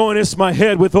 Thou anointest my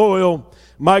head with oil.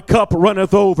 My cup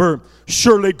runneth over.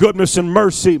 Surely goodness and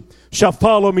mercy shall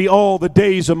follow me all the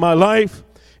days of my life,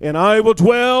 and I will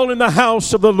dwell in the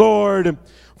house of the Lord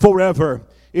forever.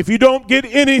 If you don't get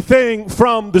anything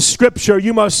from the Scripture,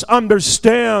 you must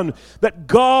understand that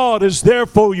God is there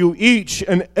for you each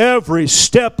and every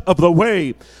step of the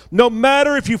way. No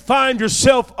matter if you find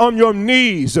yourself on your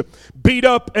knees, beat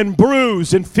up and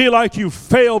bruised, and feel like you've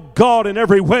failed God in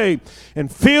every way,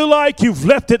 and feel like you've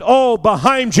left it all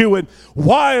behind you, and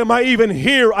why am I even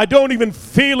here? I don't even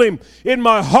feel him in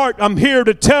my heart. I'm here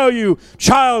to tell you,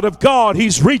 child of God,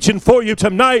 he's reaching for you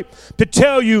tonight to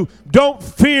tell you, don't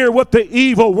fear what the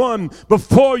evil one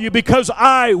before you, because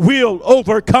I will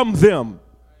overcome them.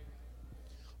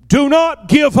 Do not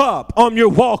give up on your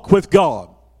walk with God.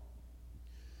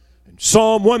 In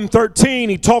Psalm 113,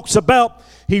 he talks about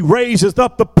he raiseth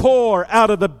up the poor out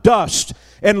of the dust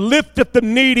and lifteth the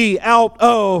needy out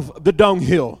of the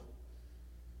dunghill.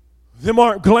 Them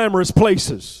aren't glamorous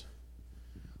places.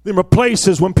 Them are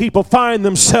places when people find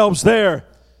themselves there,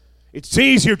 it's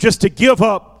easier just to give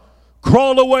up,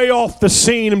 crawl away off the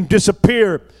scene and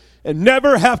disappear, and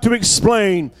never have to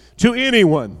explain to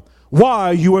anyone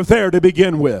why you were there to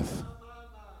begin with.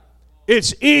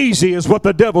 It's easy is what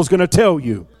the devil's going to tell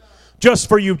you. Just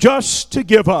for you just to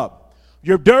give up.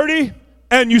 You're dirty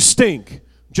and you stink.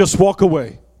 Just walk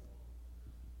away.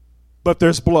 But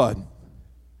there's blood.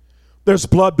 There's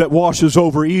blood that washes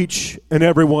over each and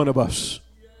every one of us.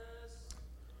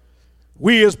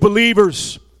 We as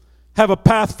believers have a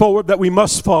path forward that we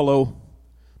must follow.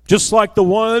 Just like the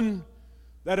one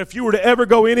that if you were to ever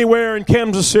go anywhere in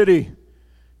Kansas City,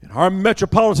 in our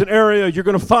metropolitan area, you're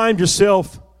going to find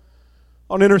yourself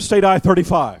on Interstate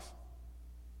I-35.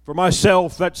 For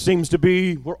myself, that seems to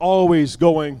be, we're always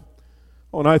going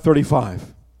on I-35.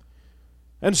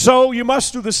 And so you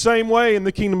must do the same way in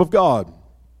the kingdom of God.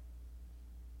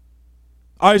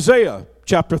 Isaiah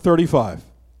chapter 35.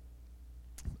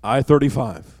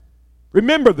 I-35.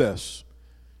 Remember this.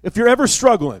 If you're ever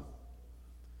struggling,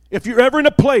 if you're ever in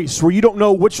a place where you don't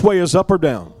know which way is up or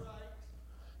down,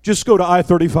 just go to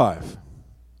I-35.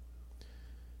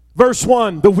 Verse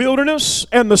 1, the wilderness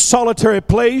and the solitary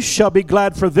place shall be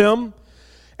glad for them,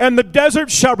 and the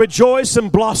desert shall rejoice and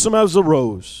blossom as a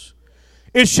rose.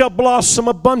 It shall blossom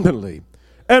abundantly,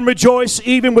 and rejoice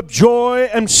even with joy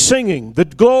and singing. The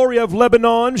glory of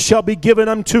Lebanon shall be given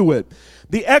unto it,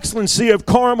 the excellency of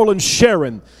Carmel and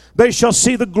Sharon. They shall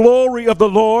see the glory of the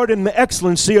Lord and the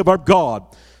excellency of our God.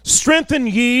 Strengthen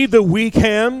ye the weak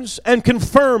hands, and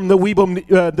confirm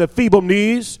the feeble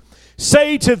knees.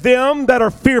 Say to them that are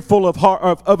fearful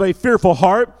of a fearful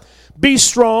heart, be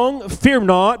strong, fear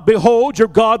not. Behold, your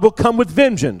God will come with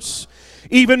vengeance.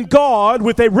 even God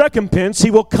with a recompense,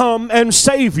 he will come and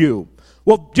save you.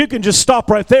 Well, you can just stop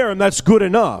right there and that's good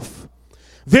enough.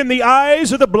 Then the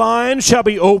eyes of the blind shall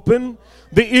be opened,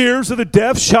 the ears of the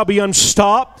deaf shall be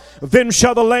unstopped. Then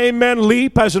shall the lame man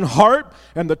leap as an hart,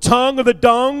 and the tongue of the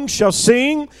dumb shall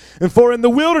sing. And for in the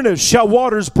wilderness shall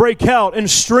waters break out, and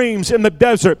streams in the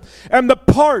desert. And the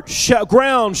parched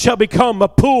ground shall become a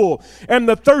pool, and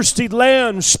the thirsty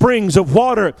land springs of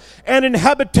water. And in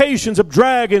habitations of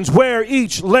dragons, where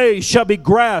each lay shall be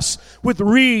grass with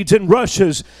reeds and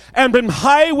rushes. And an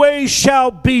highway shall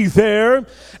be there,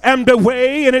 and a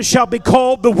way, and it shall be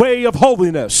called the way of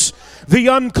holiness. The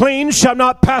unclean shall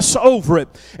not pass over it,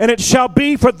 and it shall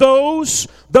be for those,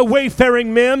 the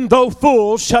wayfaring men, though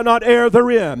fools, shall not err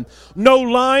therein. No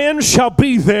lion shall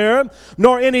be there,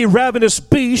 nor any ravenous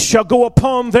beast shall go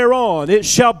upon thereon. It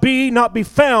shall not be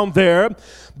found there,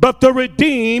 but the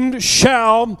redeemed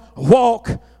shall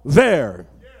walk there.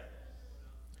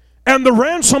 And the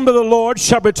ransom of the Lord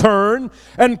shall return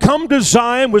and come to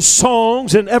Zion with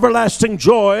songs and everlasting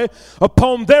joy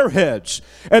upon their heads.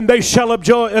 And they shall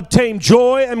obtain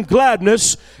joy and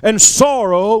gladness, and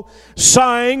sorrow,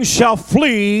 sighing shall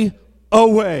flee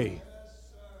away.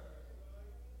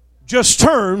 Just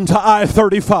turn to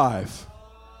I-35.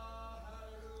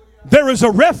 There is a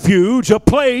refuge, a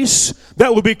place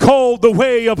that will be called the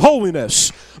way of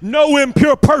holiness. No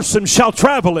impure person shall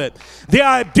travel it. The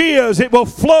idea is it will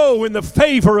flow in the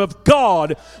favor of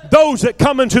God. Those that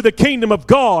come into the kingdom of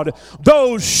God,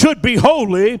 those should be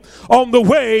holy on the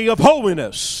way of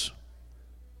holiness.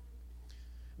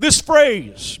 This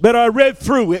phrase that I read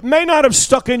through, it may not have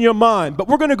stuck in your mind, but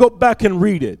we're going to go back and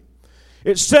read it.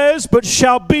 It says, but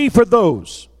shall be for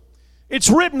those.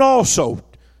 It's written also.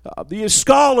 The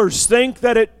scholars think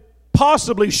that it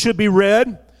possibly should be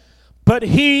read, but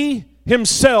he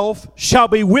himself shall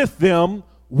be with them,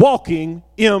 walking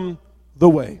in the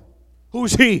way.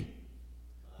 Who's he?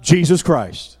 Jesus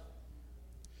Christ.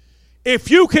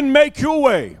 If you can make your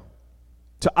way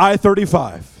to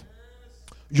I-35,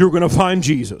 you're going to find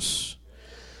Jesus.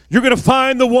 You're going to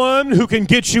find the one who can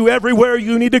get you everywhere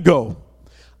you need to go.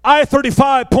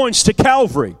 I-35 points to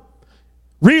Calvary.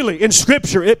 Really, in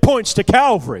Scripture, it points to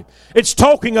Calvary. It's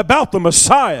talking about the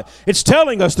Messiah. It's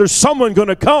telling us there's someone going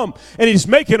to come, and he's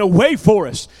making a way for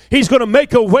us. He's going to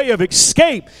make a way of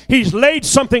escape. He's laid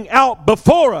something out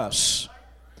before us.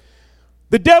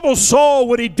 The devil saw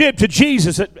what he did to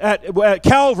Jesus at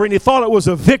Calvary, and he thought it was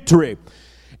a victory.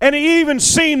 And he even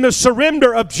seen the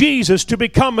surrender of Jesus to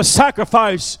become a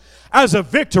sacrifice as a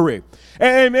victory.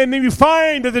 And you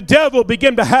find that the devil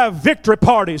began to have victory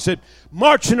parties and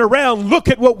marching around, look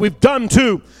at what we've done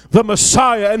to the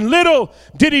Messiah. And little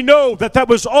did he know that that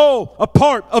was all a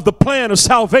part of the plan of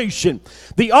salvation,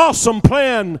 the awesome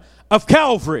plan of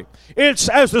Calvary. It's,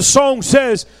 as the song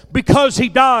says, because he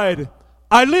died,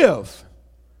 I live.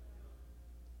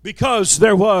 Because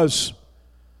there was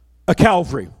a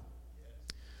Calvary.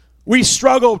 We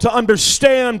struggle to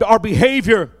understand our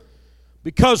behavior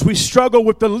because we struggle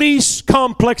with the least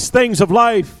complex things of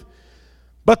life.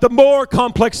 But the more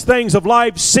complex things of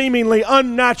life, seemingly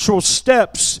unnatural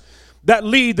steps that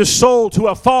lead the soul to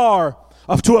a fall,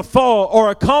 are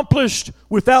accomplished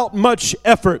without much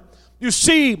effort. You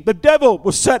see, the devil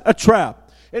will set a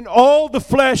trap, and all the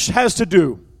flesh has to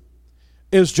do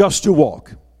is just to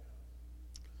walk.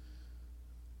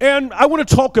 And I want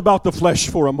to talk about the flesh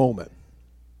for a moment.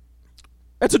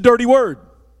 That's a dirty word.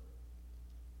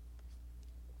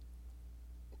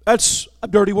 That's a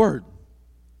dirty word.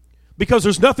 Because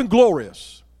there's nothing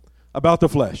glorious about the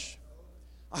flesh.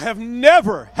 I have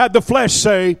never had the flesh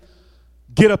say,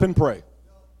 get up and pray.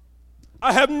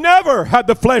 I have never had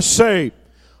the flesh say,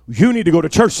 you need to go to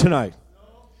church tonight.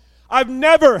 I've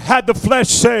never had the flesh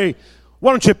say,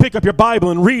 why don't you pick up your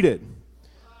Bible and read it?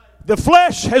 The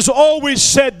flesh has always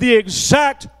said the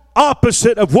exact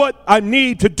opposite of what I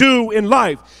need to do in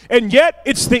life. And yet,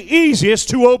 it's the easiest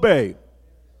to obey.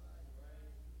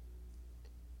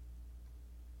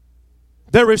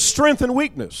 There is strength and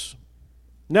weakness.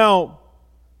 Now,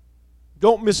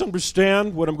 don't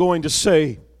misunderstand what I'm going to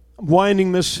say. I'm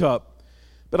winding this up.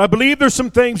 But I believe there's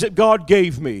some things that God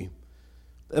gave me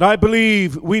that I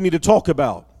believe we need to talk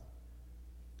about.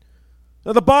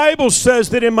 Now, the Bible says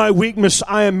that in my weakness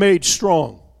I am made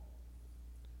strong.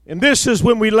 And this is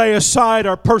when we lay aside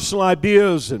our personal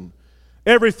ideas and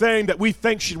everything that we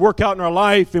think should work out in our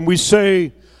life, and we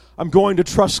say, I'm going to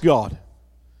trust God.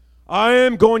 I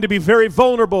am going to be very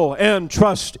vulnerable and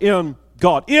trust in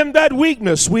God. In that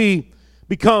weakness, we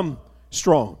become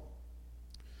strong.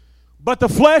 But the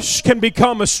flesh can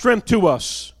become a strength to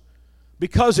us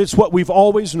because it's what we've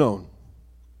always known.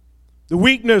 The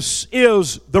weakness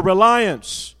is the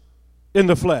reliance in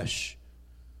the flesh.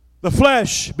 The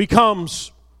flesh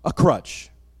becomes a crutch.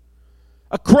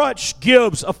 A crutch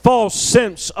gives a false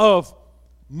sense of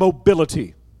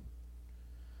mobility.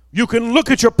 You can look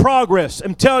at your progress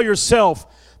and tell yourself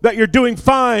that you're doing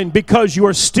fine because you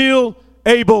are still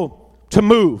able to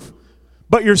move,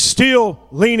 but you're still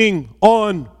leaning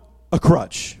on a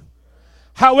crutch.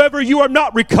 However, you are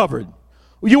not recovered.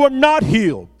 You are not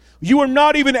healed. You are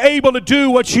not even able to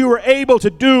do what you were able to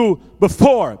do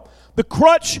before. The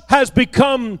crutch has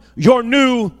become your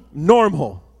new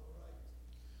normal.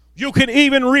 You can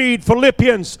even read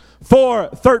Philippians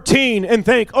 4:13 and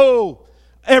think, oh,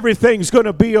 everything's going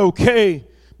to be okay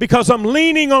because I'm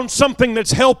leaning on something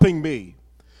that's helping me.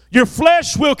 Your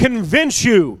flesh will convince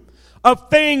you of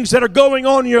things that are going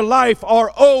on in your life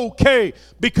are okay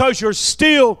because you're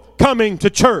still coming to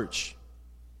church.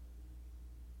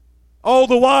 All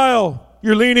the while,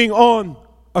 you're leaning on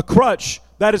a crutch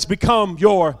that has become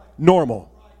your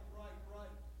normal.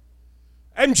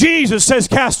 And Jesus says,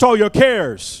 cast all your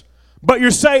cares. But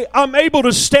you say, I'm able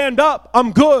to stand up.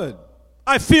 I'm good.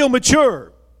 I feel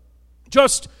mature.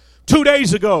 Just 2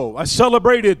 days ago, I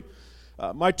celebrated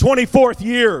my 24th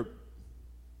year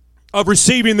of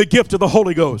receiving the gift of the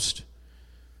Holy Ghost.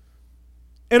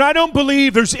 And I don't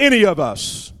believe there's any of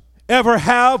us ever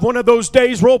have one of those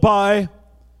days roll by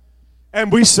and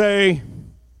we say,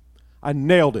 I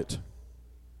nailed it.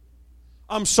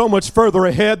 I'm so much further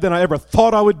ahead than I ever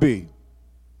thought I would be.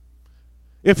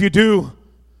 If you do,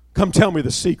 come tell me the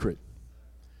secret.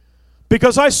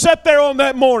 Because I sat there on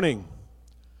that morning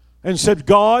and said,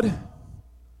 God,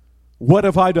 what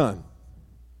have I done?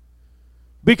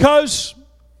 Because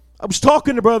I was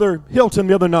talking to Brother Hilton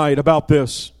the other night about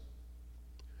this.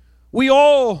 We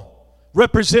all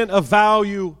represent a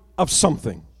value of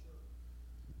something.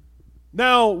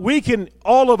 Now,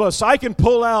 all of us, I can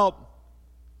pull out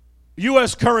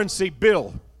U.S. currency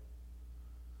bill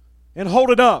and hold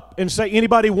it up and say,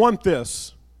 anybody want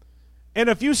this? And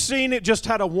if you've seen it just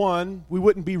had a 1, we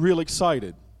wouldn't be real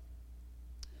excited.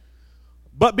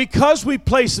 But because we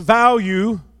place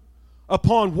value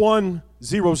upon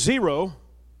 100,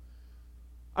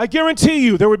 I guarantee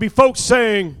you there would be folks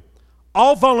saying,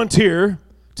 I'll volunteer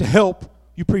to help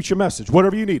you preach your message,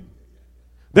 whatever you need.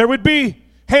 There would be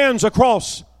hands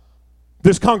across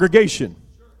this congregation.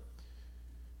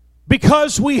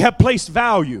 Because we have placed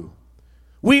value,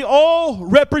 we all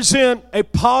represent a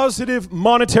positive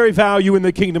monetary value in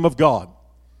the kingdom of God.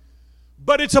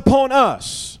 But it's upon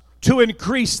us to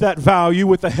increase that value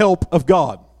with the help of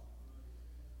God.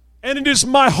 And it is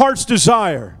my heart's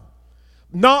desire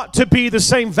not to be the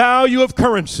same value of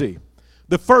currency.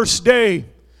 The first day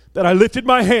that I lifted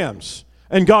my hands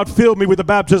and God filled me with the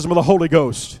baptism of the Holy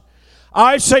Ghost,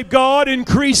 I say, God,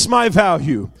 increase my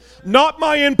value, not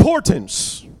my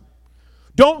importance.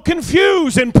 Don't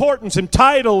confuse importance and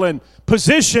title and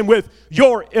position with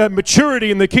your maturity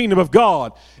in the kingdom of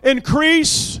God.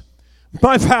 Increase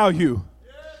my value.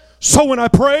 So when I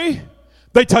pray,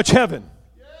 they touch heaven.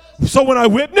 So when I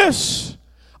witness,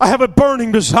 I have a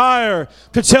burning desire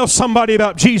to tell somebody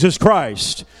about Jesus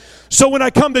Christ. So when I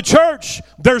come to church,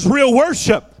 there's real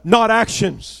worship, not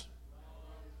actions.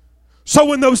 So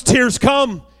when those tears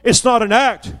come, it's not an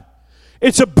act.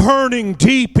 It's a burning,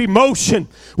 deep emotion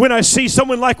when I see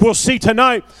someone like we'll see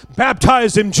tonight,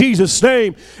 baptized in Jesus'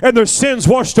 name, and their sins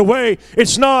washed away.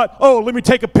 It's not, oh, let me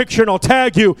take a picture and I'll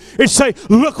tag you. It's say,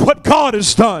 look what God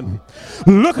has done.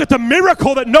 Look at the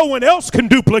miracle that no one else can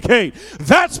duplicate.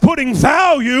 That's putting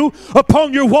value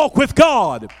upon your walk with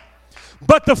God.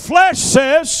 But the flesh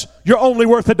says you're only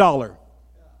worth $1.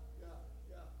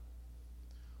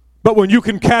 But when you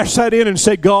can cash that in and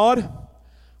say, God,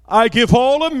 I give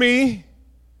all of me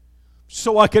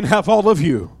so I can have all of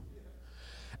you.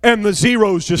 And the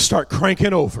zeros just start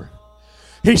cranking over.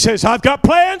 He says, I've got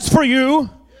plans for you.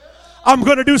 I'm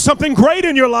going to do something great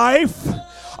in your life.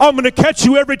 I'm going to catch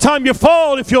you every time you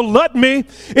fall if you'll let me.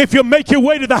 If you'll make your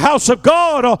way to the house of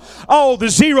God, oh, the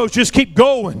zeros just keep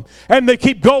going. And they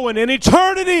keep going. And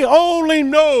eternity only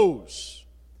knows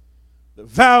the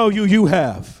value you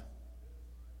have.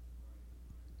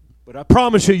 But I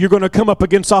promise you, you're going to come up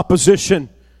against opposition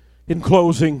in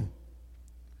closing.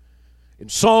 In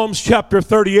Psalms chapter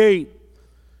 38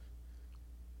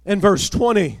 and verse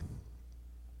 20,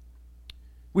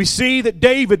 we see that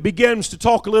David begins to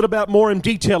talk a little bit more in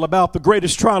detail about the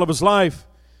greatest trial of his life.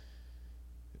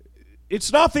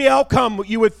 It's not the outcome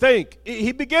you would think.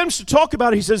 He begins to talk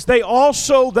about it. He says, they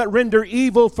also that render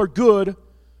evil for good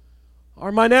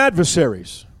are mine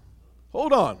adversaries.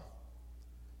 Hold on.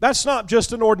 That's not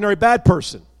just an ordinary bad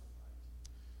person.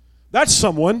 That's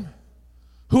someone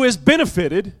who has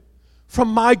benefited from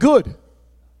my good.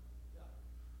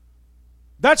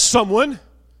 That's someone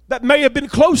that may have been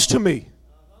close to me.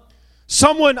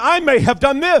 Someone I may have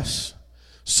done this.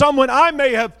 Someone I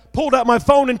may have pulled out my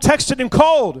phone and texted and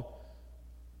called.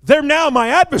 They're now my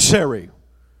adversary.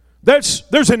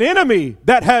 There's an enemy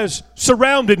that has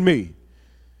surrounded me.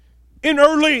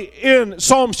 Early in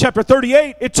Psalms chapter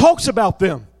 38, it talks about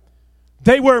them.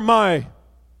 They were my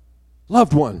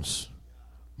loved ones,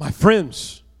 my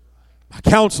friends, my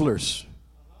counselors.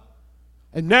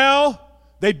 And now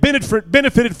they've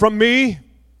benefited from me,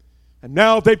 and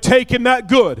now they've taken that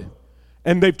good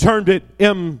and they've turned it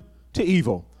into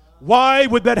evil. Why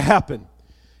would that happen?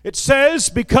 It says,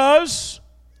 because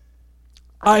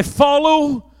I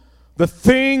follow the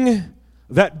thing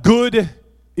that good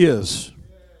is.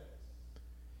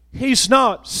 He's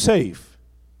not safe,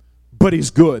 but he's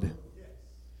good.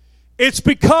 It's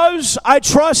because I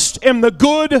trust in the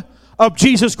good of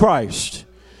Jesus Christ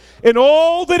and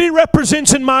all that he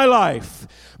represents in my life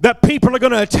that people are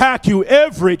going to attack you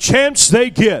every chance they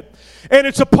get. And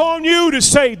it's upon you to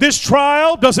say, this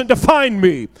trial doesn't define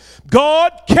me.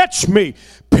 God, catch me,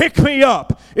 pick me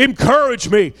up, encourage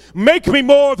me, make me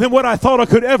more than what I thought I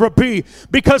could ever be,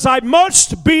 because I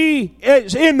must be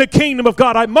in the kingdom of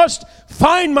God. I must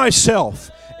find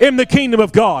myself in the kingdom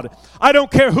of God. I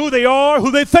don't care who they are,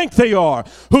 who they think they are,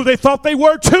 who they thought they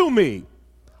were to me.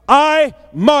 I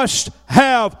must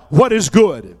have what is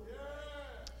good.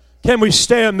 Can we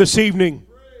stand this evening?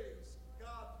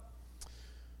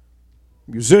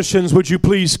 Musicians, would you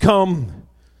please come?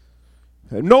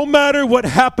 And no matter what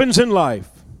happens in life,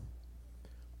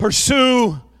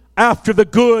 pursue after the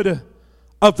good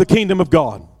of the kingdom of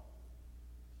God.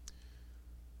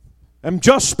 And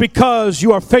just because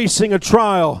you are facing a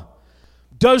trial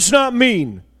does not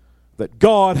mean that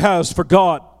God has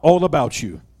forgot all about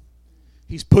you.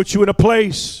 He's put you in a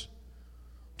place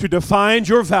to define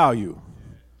your value,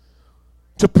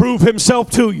 to prove himself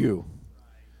to you,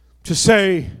 to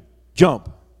say,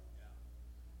 jump.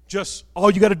 Just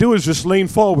all you got to do is just lean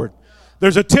forward.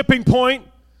 There's a tipping point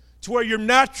to where your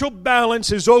natural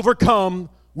balance is overcome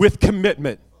with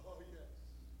commitment.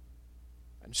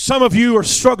 And some of you are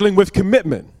struggling with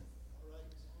commitment.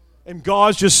 And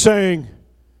God's just saying,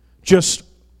 just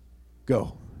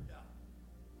go.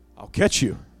 I'll catch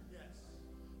you.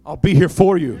 I'll be here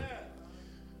for you.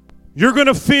 You're going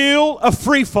to feel a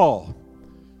free fall.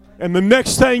 And the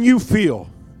next thing you feel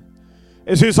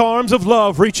is his arms of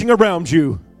love reaching around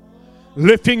you,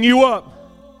 lifting you up,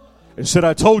 and said,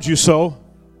 I told you so.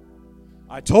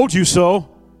 I told you so.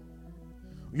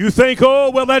 You think, oh,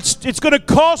 well, it's going to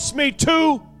cost me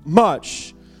too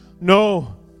much.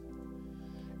 No.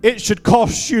 It should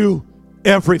cost you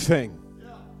everything.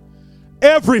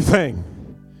 Everything.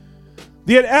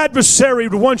 The adversary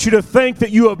would want you to think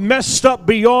that you have messed up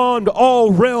beyond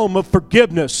all realm of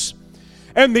forgiveness.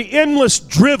 And the endless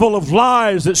drivel of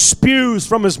lies that spews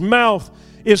from his mouth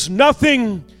is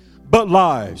nothing but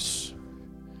lies.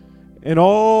 And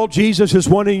all Jesus is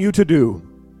wanting you to do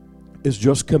is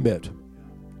just commit.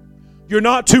 You're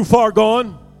not too far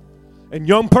gone. And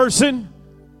young person,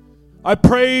 I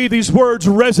pray these words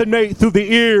resonate through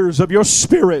the ears of your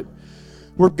spirit,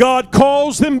 where God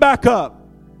calls them back up.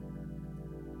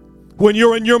 When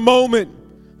you're in your moment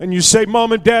and you say,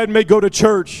 Mom and Dad may go to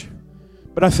church,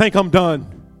 but I think I'm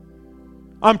done.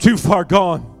 I'm too far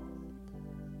gone.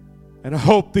 And I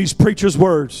hope these preachers'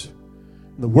 words,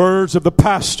 and the words of the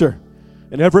pastor,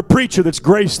 and every preacher that's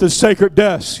graced this sacred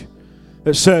desk,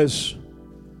 that says,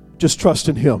 just trust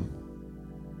in him.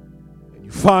 And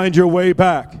you find your way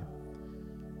back.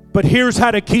 But here's how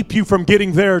to keep you from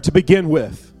getting there to begin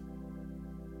with.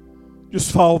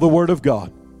 Just follow the word of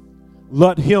God.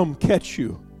 Let him catch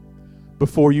you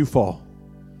before you fall.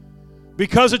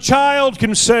 Because a child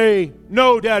can say,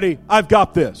 no, Daddy, I've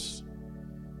got this.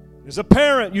 As a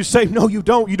parent, you say, no, you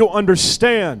don't. You don't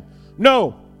understand.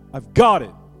 No, I've got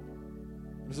it.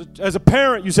 As a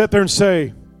parent, you sit there and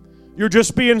say, you're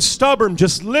just being stubborn.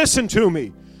 Just listen to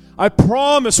me. I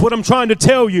promise what I'm trying to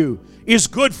tell you is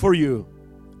good for you.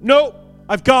 No,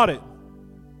 I've got it.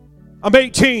 I'm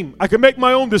 18. I can make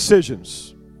my own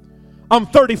decisions. I'm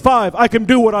 35. I can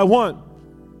do what I want.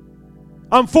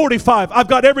 I'm 45. I've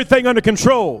got everything under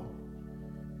control.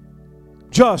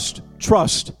 Just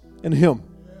trust in him.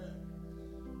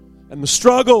 And the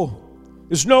struggle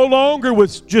is no longer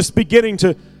with just beginning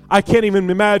to, I can't even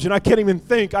imagine, I can't even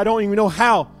think, I don't even know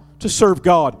how to serve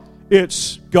God.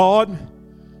 It's, God,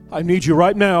 I need you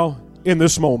right now in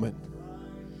this moment.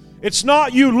 It's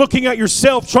not you looking at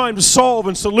yourself trying to solve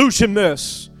and solution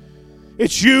this.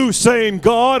 It's you saying,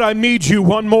 God, I need you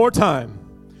one more time.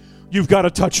 You've got to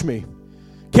touch me.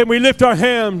 Can we lift our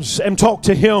hands and talk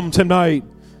to Him tonight?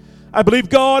 I believe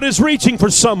God is reaching for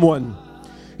someone.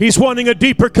 He's wanting a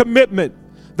deeper commitment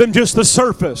than just the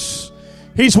surface.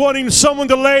 He's wanting someone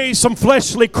to lay some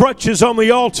fleshly crutches on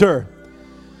the altar.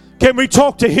 Can we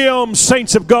talk to Him,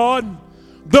 saints of God?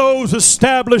 Those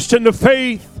established in the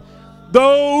faith,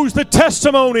 those the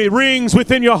testimony rings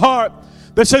within your heart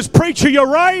that says, preacher, you're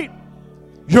right.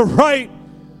 You're right.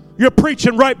 You're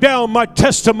preaching right down my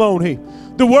testimony.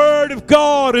 The Word of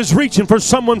God is reaching for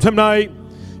someone tonight.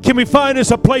 Can we find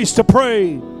us a place to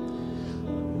pray?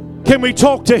 Can we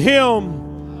talk to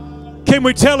Him? Can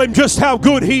we tell Him just how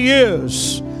good He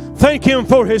is? Thank Him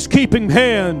for His keeping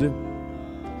hand.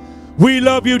 We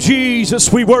love you,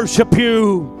 Jesus. We worship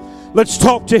you. Let's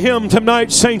talk to Him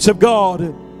tonight, saints of God.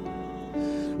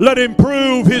 Let Him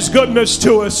prove His goodness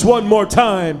to us one more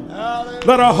time.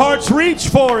 Let our hearts reach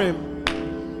for Him,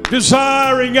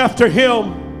 desiring after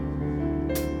Him.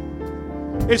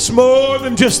 It's more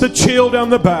than just the chill down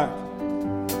the back.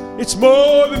 It's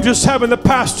more than just having the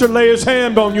pastor lay his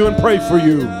hand on you and pray for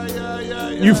you.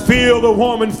 You feel the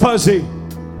warm and fuzzy.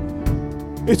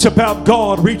 It's about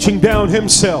God reaching down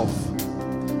Himself,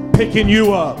 picking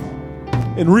you up,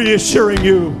 and reassuring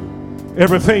you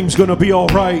everything's going to be all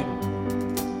right.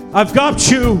 I've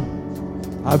got you.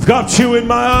 I've got you in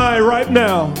my eye right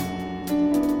now.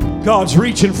 God's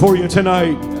reaching for you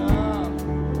tonight.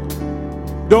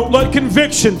 Don't let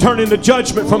conviction turn into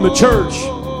judgment from the church.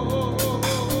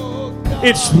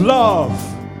 It's love.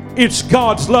 It's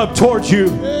God's love towards you,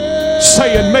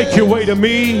 saying, make your way to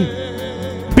me.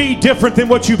 Be different than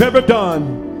what you've ever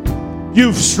done.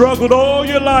 You've struggled all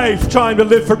your life trying to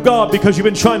live for God because you've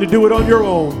been trying to do it on your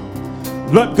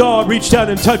own. Let God reach down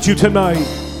and touch you tonight.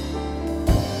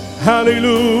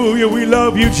 Hallelujah. We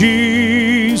love you,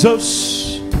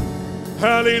 Jesus.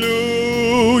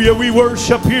 Hallelujah. We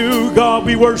worship you, God.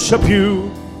 We worship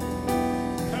you.